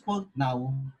 whose fault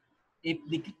now if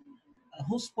the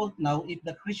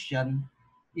Christian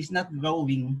is not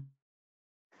growing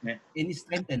and is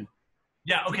strengthened?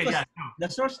 Yeah, okay, because yeah. The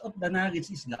source of the knowledge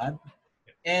is God.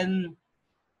 And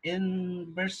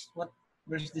in verse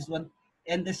this one,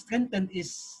 and the strengthened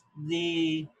is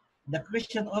the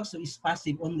Christian also is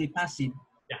passive, only passive.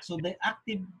 Yeah. So the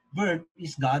active verb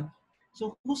is God.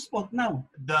 So who spoke now?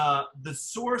 The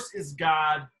source is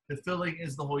God. The filling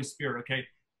is the Holy Spirit. Okay.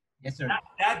 Yes, sir.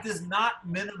 That does not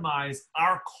minimize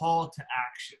our call to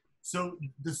action. So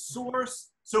the source.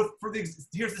 So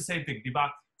here's the same thing,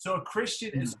 Debak. So a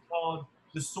Christian is called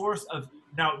the source of.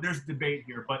 Now there's debate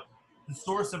here, but the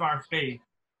source of our faith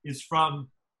is from.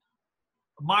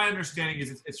 My understanding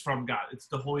is it's from God. It's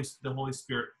the Holy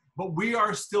Spirit. But we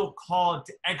are still called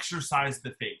to exercise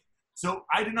the faith. So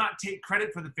I do not take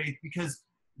credit for the faith because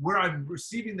where I'm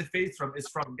receiving the faith from is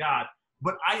from God.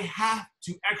 But I have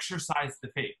to exercise the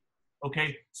faith.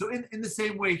 Okay? So in the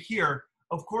same way here,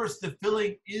 of course, the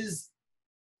filling is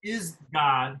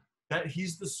God, that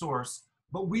he's the source,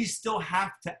 but we still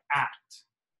have to act.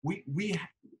 We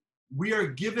are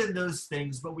given those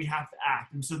things, but we have to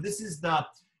act. And so this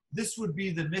would be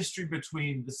the mystery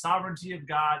between the sovereignty of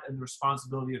God and the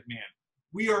responsibility of man.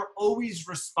 We are always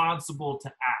responsible to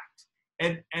act.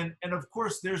 And of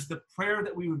course, there's the prayer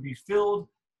that we would be filled.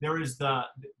 There is by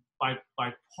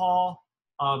Paul.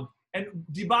 And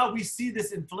Diba, we see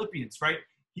this in Philippians, right?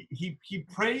 He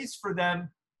prays for them,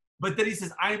 but then he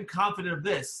says, I am confident of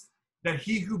this, that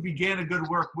he who began a good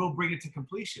work will bring it to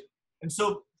completion. And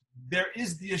so there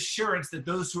is the assurance that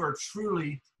those who are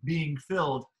truly being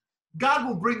filled, God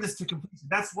will bring this to completion.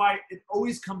 That's why it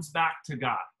always comes back to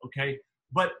God, okay?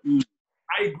 But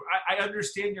I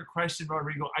understand your question,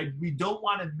 Rodrigo. We don't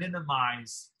want to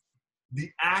minimize the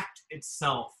act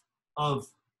itself of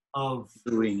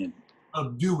Doing it.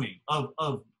 Of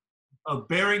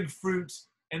bearing fruit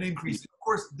and increase. Of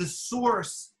course, the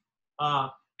source,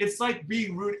 it's like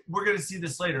being rooted. We're going to see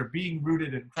this later, being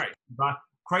rooted in Christ.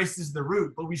 Christ is the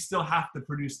root, but we still have to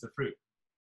produce the fruit.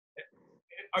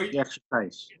 The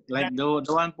exercise. Like the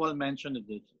one Paul mentioned,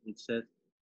 it said,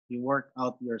 you work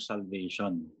out your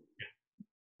salvation.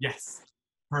 Yes. So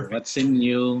Perfect. what's in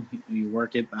you, you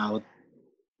work it out,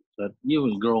 so that you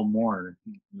will grow more.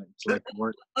 It's like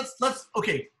work. Let's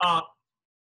okay.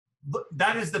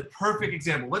 That is the perfect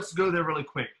example. Let's go there really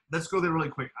quick.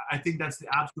 I think that's the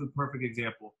absolute perfect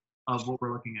example of what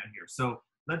we're looking at here. So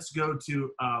let's go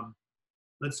to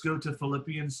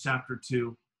Philippians chapter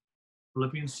 2.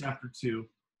 Philippians chapter 2.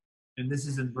 And this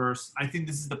is in verse, I think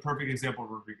this is the perfect example,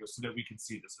 Rodrigo, so that we can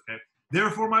see this, okay?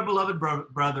 Therefore, my beloved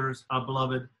brothers,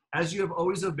 beloved, as you have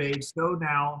always obeyed, so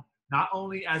now, not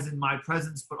only as in my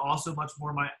presence, but also much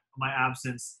more my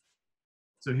absence.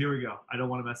 So here we go. I don't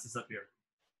want to mess this up here.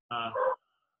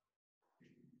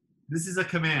 This is a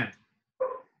command.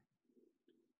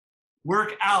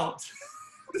 Work out.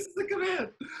 This is a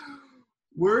command.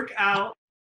 Work out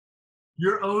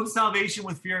your own salvation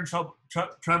with fear and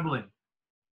trembling.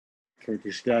 For it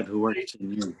is God who works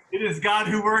in you. It is God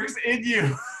who works in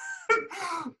you.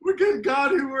 Look at God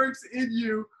who works in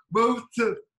you, both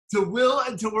to will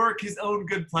and to work his own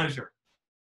good pleasure.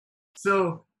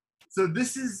 So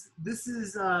this is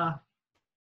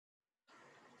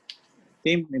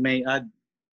Tim, may I add?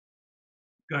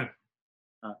 Go ahead.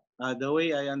 The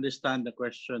way I understand the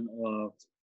question of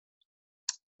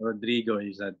Rodrigo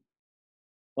is that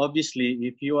obviously,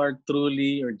 if you are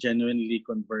truly or genuinely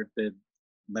converted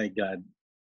by God,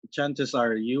 chances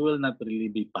are you will not really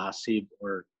be passive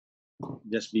or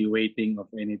just be waiting of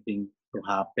anything to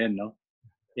happen. No,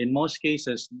 in most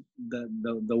cases, the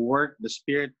work, the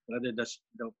Spirit, rather the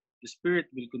Spirit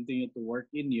will continue to work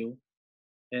in you,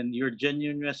 and your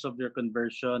genuineness of your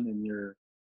conversion and your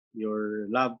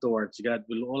love towards God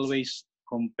will always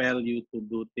compel you to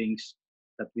do things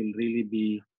that will really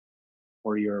be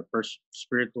for your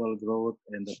spiritual growth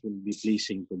and that will be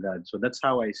pleasing to God. So that's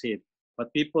how I see it.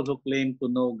 But people who claim to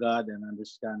know God and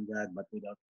understand God, but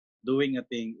without doing a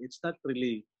thing, it's not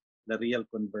really the real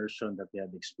conversion that they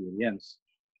have experienced.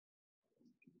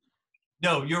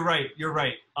 No, you're right.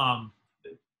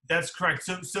 That's correct.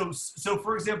 So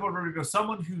for example, Rodrigo,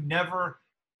 someone who never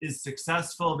is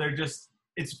successful, they're just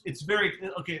it's very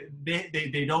okay.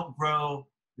 They don't grow.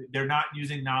 They're not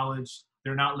using knowledge.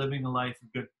 They're not living a life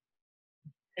of good.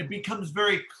 It becomes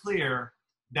very clear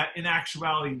that in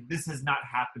actuality, this has not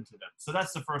happened to them. So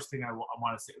that's the first thing I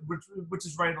want to say, which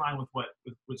is right in line with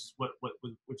which is what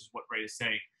Ray is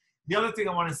saying. The other thing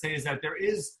I want to say is that there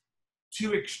is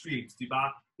two extremes,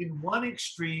 Diba. In one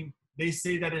extreme, they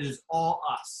say that it is all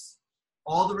us.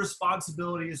 All the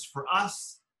responsibility is for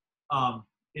us.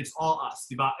 It's all us,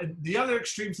 Diba. And the other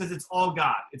extreme says it's all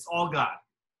God. It's all God.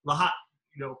 Lahat,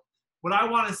 what I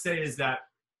want to say is that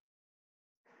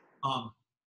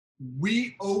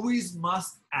we always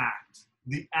must act.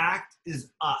 The act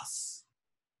is us.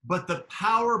 But the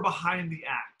power behind the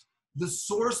act, the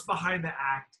source behind the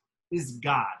act is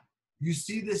God. You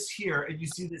see this here and you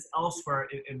see this elsewhere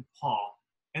in Paul.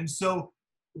 And so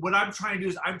what I'm trying to do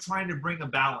is I'm trying to bring a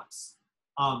balance.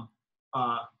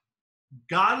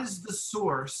 God is the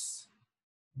source,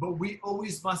 but we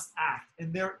always must act.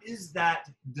 And there is that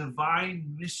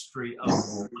divine mystery of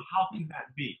how can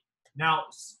that be? Now,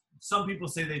 some people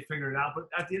say they figured it out, but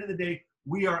at the end of the day,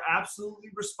 we are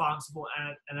absolutely responsible,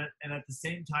 and at the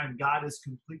same time, God is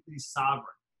completely sovereign,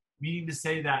 meaning to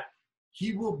say that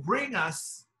he will bring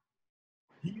us,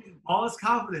 Paul is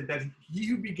confident that he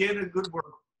who began a good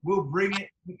work will bring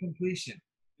it to completion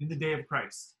in the day of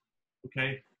Christ.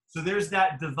 Okay? So there's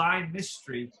that divine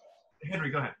mystery.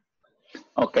 Henry, go ahead.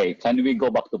 Okay, can we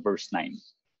go back to verse 9?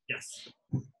 Yes.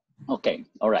 Okay,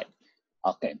 all right.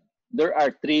 Okay. There are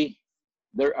three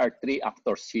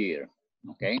actors here.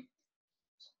 Okay.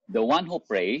 The one who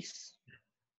prays,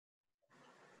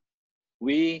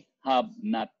 we have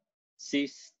not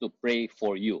ceased to pray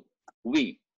for you.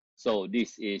 We. So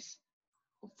this is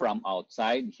from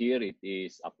outside. Here it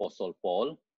is Apostle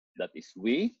Paul. That is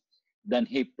we. Then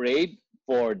he prayed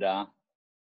for the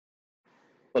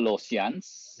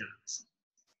Colossians. Yes.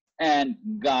 And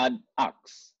God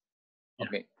acts. Yeah.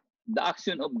 Okay. The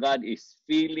action of God is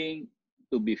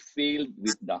to be filled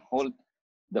with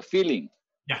the feeling.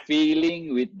 Yeah.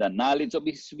 Filling with the knowledge of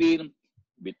his will,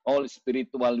 with all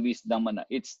spiritual wisdom.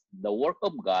 It's the work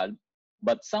of God,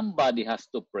 but somebody has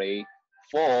to pray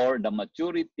for the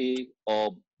maturity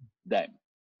of them.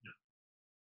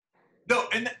 No,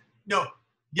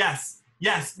 yes,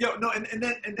 no, and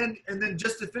then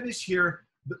just to finish here,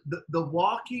 the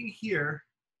walking here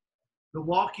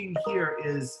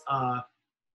is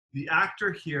the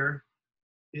actor here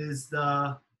is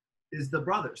the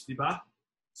brothers, diba?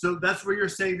 So that's where you're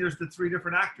saying there's the three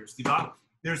different actors, diba?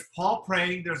 There's Paul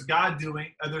praying, there's God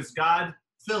doing, there's God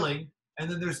filling,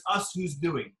 and then there's us who's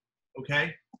doing.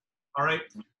 Okay, all right.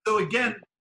 So again,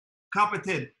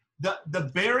 kapatid,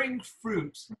 the bearing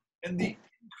fruit and the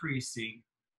increasing.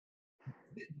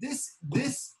 This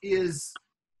is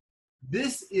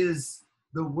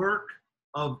the work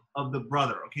of the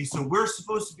brother. Okay, so we're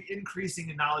supposed to be increasing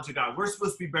in knowledge of God. We're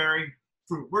supposed to be bearing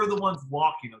fruit. We're the ones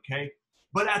walking. Okay,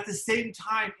 but at the same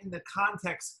time, in the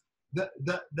context, the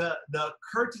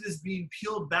curtain is being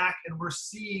peeled back, and we're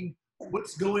seeing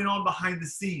what's going on behind the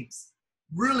scenes.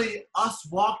 Really, us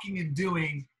walking and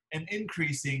doing and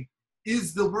increasing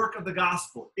is the work of the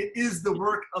gospel. It is the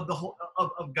work of the whole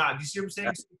of God. You see what I'm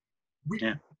saying?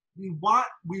 We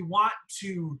want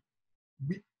to.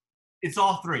 It's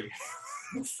all three.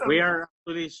 So, we are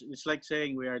actually, it's like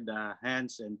saying we are the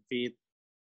hands and feet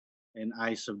and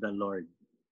eyes of the Lord.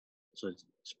 So it's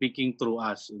speaking through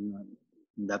us in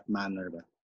that manner. But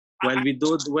while we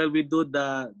do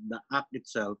the act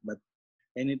itself, but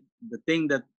the thing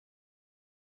that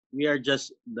we are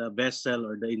just the vessel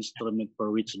or the instrument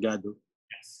for which God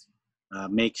yes.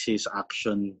 Makes his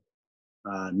action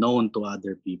known to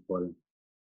other people.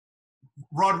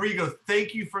 Rodrigo,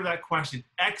 thank you for that question.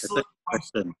 Excellent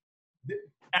question.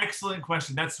 Excellent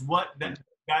question. That's what that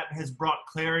has brought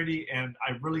clarity, and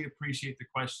I really appreciate the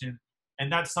question. And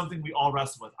that's something we all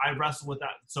wrestle with. I wrestle with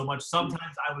that so much.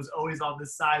 Sometimes I was always on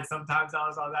this side. Sometimes I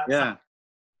was on that side.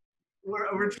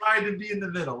 We're trying to be in the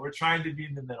middle. We're trying to be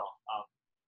in the middle.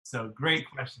 So great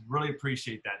question. Really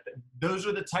appreciate that. Those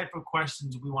are the type of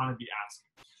questions we want to be asking.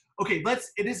 Okay,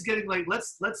 it is getting late.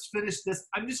 Let's finish this.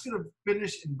 I'm just going to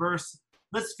finish in verse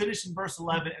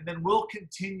 11, and then we'll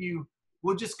continue.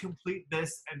 We'll just complete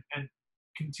this and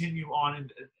continue on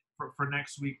for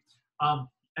next week.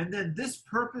 And then this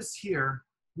purpose here,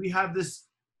 we have this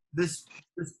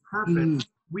purpose.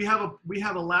 We have a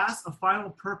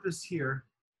final purpose here.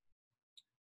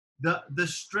 The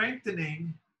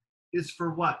strengthening is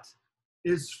for what?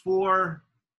 This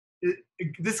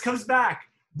comes back.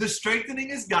 The strengthening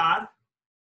is God,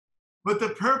 but the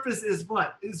purpose is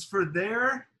what? Is for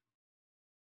their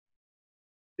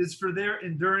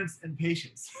endurance and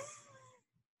patience.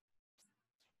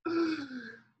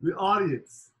 The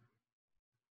audience.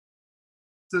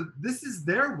 So this is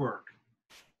their work.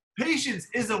 Patience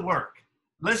is a work.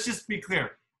 Let's just be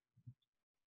clear.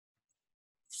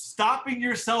 Stopping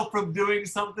yourself from doing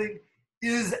something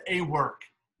is a work.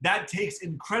 That takes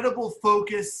incredible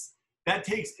focus. That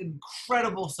takes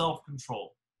incredible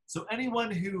self-control. So I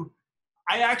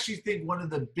actually think one of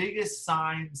the biggest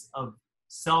signs of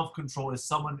self-control is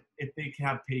someone, if they can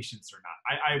have patience or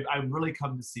not. I really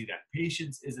come to see that.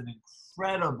 Patience is an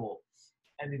incredible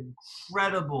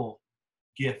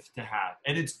gift to have.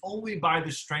 And it's only by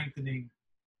the strengthening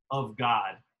of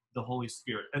God, the Holy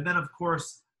Spirit. And then, of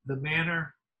course, the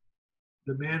manner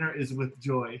is with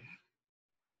joy.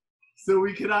 So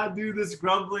we cannot do this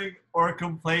grumbling or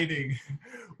complaining.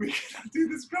 We cannot do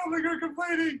this grumbling or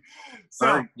complaining.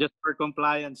 So just for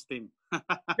compliance, team.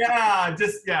 yeah.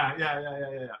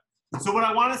 So what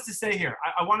I want us to say here,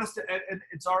 I want us to, and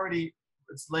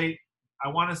it's late. I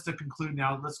want us to conclude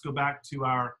now. Let's go back to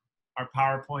our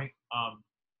PowerPoint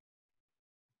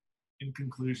in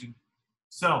conclusion.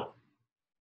 So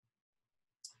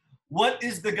what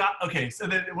is the so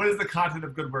then what is the content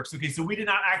of good works? Okay, so we did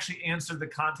not actually answer the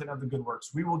content of the good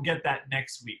works. We will get that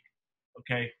next week.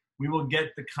 Okay, we will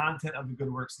get the content of the good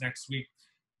works next week.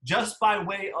 Just by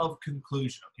way of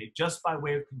conclusion, okay, just by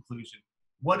way of conclusion,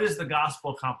 what is the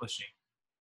gospel accomplishing?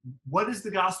 What is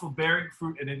the gospel bearing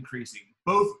fruit and increasing,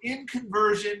 both in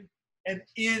conversion and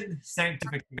in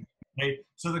sanctification? Okay,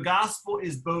 so the gospel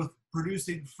is both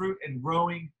producing fruit and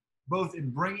growing, both in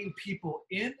bringing people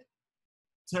in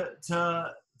to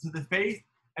the faith,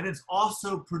 and it's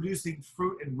also producing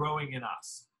fruit and growing in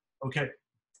us. Okay,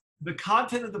 the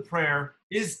content of the prayer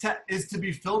is to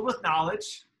be filled with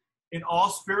knowledge in all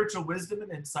spiritual wisdom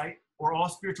and insight, or all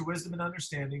spiritual wisdom and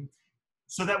understanding,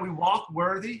 so that we walk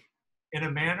worthy in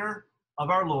a manner of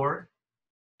our Lord,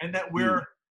 and that we're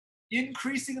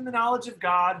increasing in the knowledge of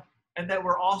God, and that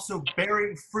we're also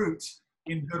bearing fruit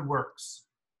in good works.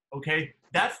 Okay,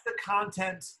 that's the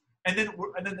content. And then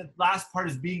the last part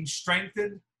is being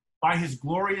strengthened by his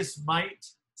glorious might,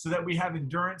 so that we have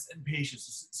endurance and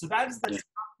patience. So that is the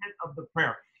content of the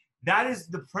prayer. That is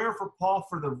the prayer for Paul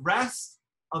for the rest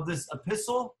of this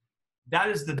epistle. That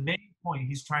is the main point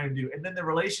he's trying to do. And then the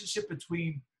relationship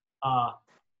between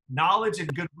knowledge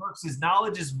and good works is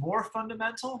knowledge is more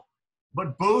fundamental,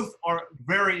 but both are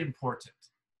very important.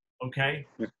 Okay?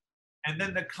 And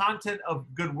then the content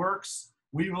of good works,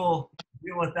 we will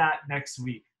deal with that next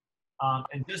week.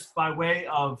 And just by way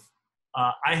of,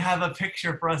 I have a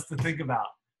picture for us to think about.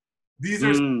 These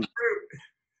are some fruit.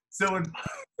 So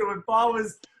when Paul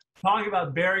was talking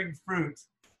about bearing fruit,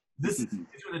 these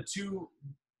are the two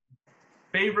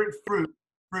favorite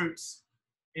fruits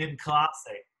in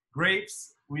Colossae.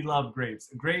 Grapes, we love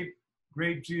grapes.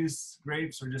 Grape juice,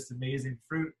 grapes are just amazing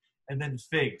fruit. And then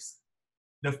figs.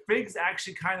 The figs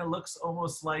actually kind of looks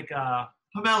almost like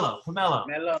pomelo.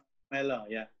 Mellow,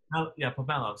 yeah. Yeah,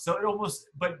 pomelo. So it almost,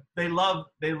 but they love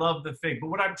the fig. But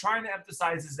what I'm trying to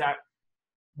emphasize is that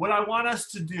what I want us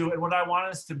to do and what I want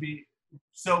us to be,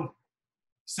 so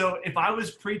if I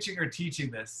was preaching or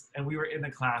teaching this and we were in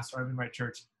a class or I'm in my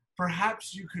church,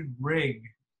 perhaps you could bring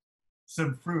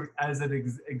some fruit as an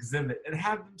exhibit and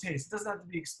have them taste. It doesn't have to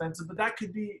be expensive, but that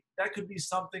could be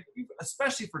something,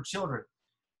 especially for children.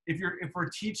 If we're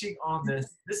teaching on this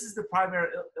is the primary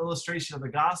illustration of the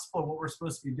gospel, what we're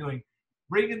supposed to be doing.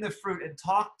 Bring in the fruit and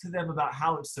talk to them about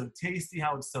how it's so tasty,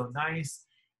 how it's so nice,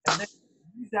 and then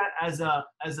use that as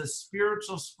a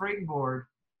spiritual springboard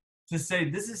to say,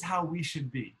 this is how we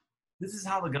should be. This is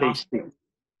how the gospel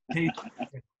tastes.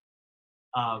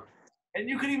 And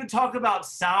you could even talk about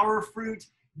sour fruit.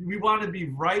 We want to be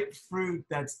ripe fruit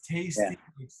that's tasty,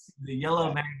 the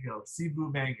yellow mango,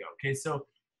 Cebu mango. Okay, so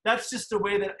that's just a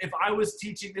way that if I was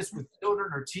teaching this with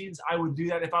children or teens, I would do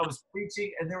that. If I was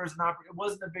preaching and there was it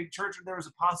wasn't a big church, or there was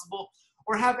a possible,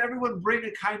 or have everyone bring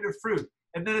a kind of fruit.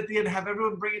 And then at the end, have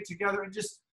everyone bring it together. And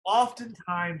just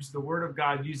oftentimes the word of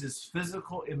God uses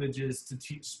physical images to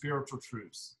teach spiritual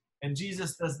truths. And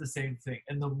Jesus does the same thing.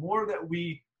 And the more that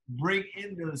we bring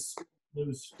in those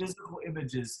physical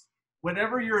images,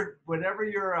 whenever your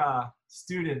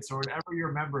students or whenever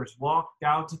your members walk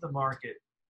down to the market,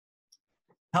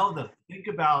 tell them, think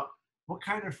about, what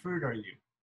kind of fruit are you?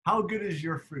 How good is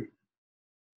your fruit?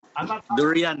 I'm not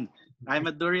durian. I'm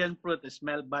a durian fruit. It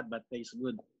smells bad, but tastes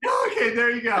good. Okay, there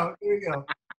you go.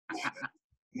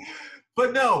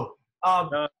 But no.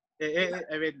 I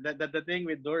mean, the thing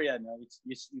with durian,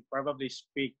 you probably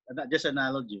speak, not just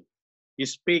analogy. You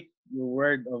speak the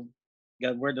word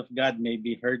of God may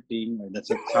be hurting, or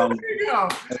that's a sound.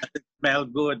 It smell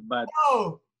good, but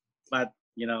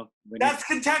you know, that's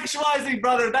contextualizing,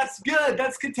 brother. That's good.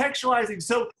 That's contextualizing.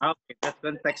 So okay, that's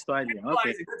contextualizing.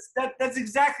 Okay, that's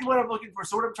exactly what I'm looking for.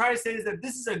 So what I'm trying to say is that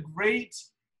this is a great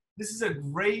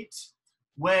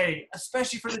way,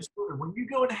 especially for the children. When you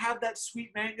go and have that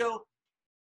sweet mango,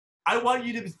 I want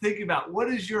you to think about, what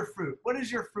is your fruit? What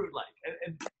is your fruit like?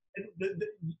 And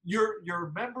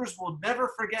your members will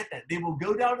never forget that. They will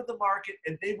go down to the market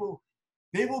and they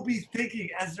will be thinking,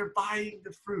 as they're buying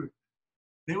the fruit,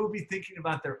 they will be thinking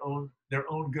about their own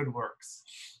good works,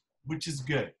 which is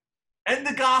good. And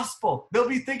the gospel. They'll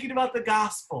be thinking about the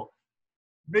gospel.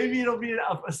 Maybe it'll be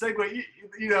a segue,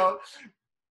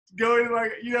 going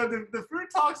like, the fruit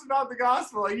talks about the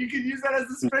gospel. Like, you can use that as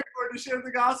a springboard to share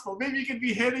the gospel. Maybe you can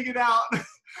be handing it out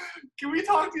Can we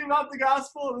talk to you about the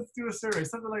gospel? Let's do a survey,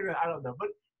 something like that. I don't know.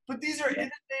 But these are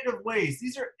innovative ways.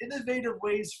 These are innovative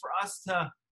ways for us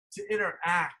to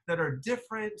interact that are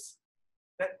different.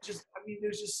 That just, I mean,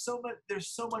 there's so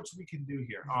much we can do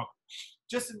here.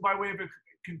 Just by way of a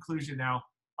conclusion now,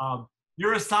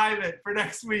 your assignment for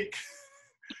next week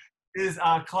is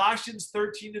Colossians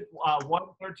 13 to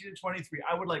 23.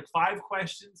 I would like 5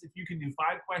 questions. If you can do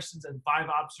 5 questions and 5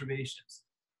 observations.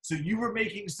 So you were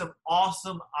making some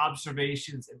awesome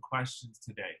observations and questions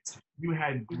today. You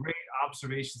had great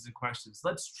observations and questions.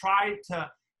 Let's try to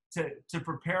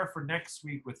prepare for next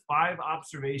week with 5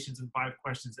 observations and 5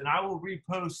 questions. And I will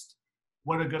repost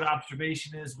what a good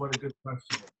observation is, what a good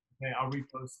question is. Okay, I'll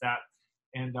repost that.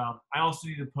 And I also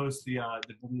need to post the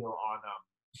video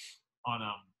on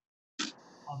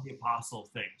the apostle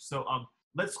thing. So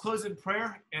let's close in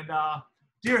prayer. And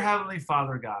dear Heavenly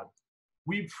Father God,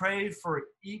 we pray for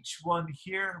each one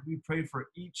here. We pray for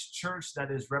each church that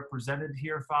is represented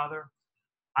here, Father.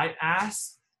 I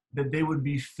ask that they would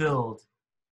be filled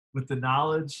with the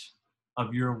knowledge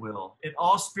of your will in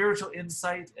all spiritual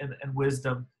insight and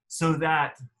wisdom, so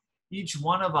that each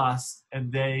one of us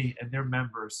and they and their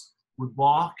members would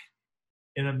walk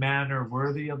in a manner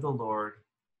worthy of the Lord,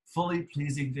 fully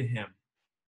pleasing to him,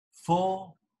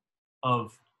 full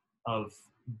of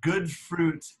good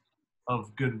fruit,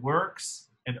 of good works,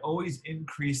 and always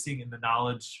increasing in the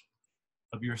knowledge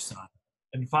of your Son.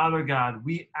 And Father God,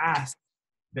 we ask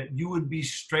that you would be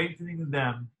strengthening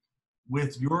them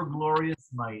with your glorious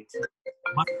might that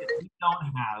we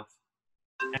don't have,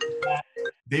 and that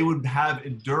they would have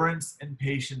endurance and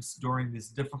patience during this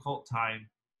difficult time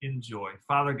in joy.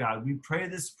 Father God, we pray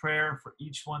this prayer for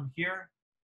each one here,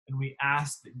 and we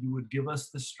ask that you would give us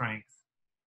the strength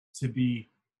to be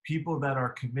people that are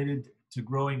committed to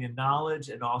growing in knowledge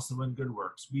and also in good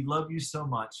works. We love you so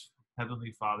much,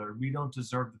 Heavenly Father. We don't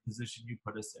deserve the position you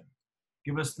put us in.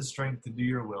 Give us the strength to do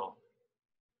your will.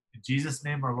 In Jesus'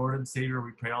 name, our Lord and Savior,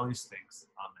 we pray all these things.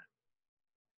 Amen.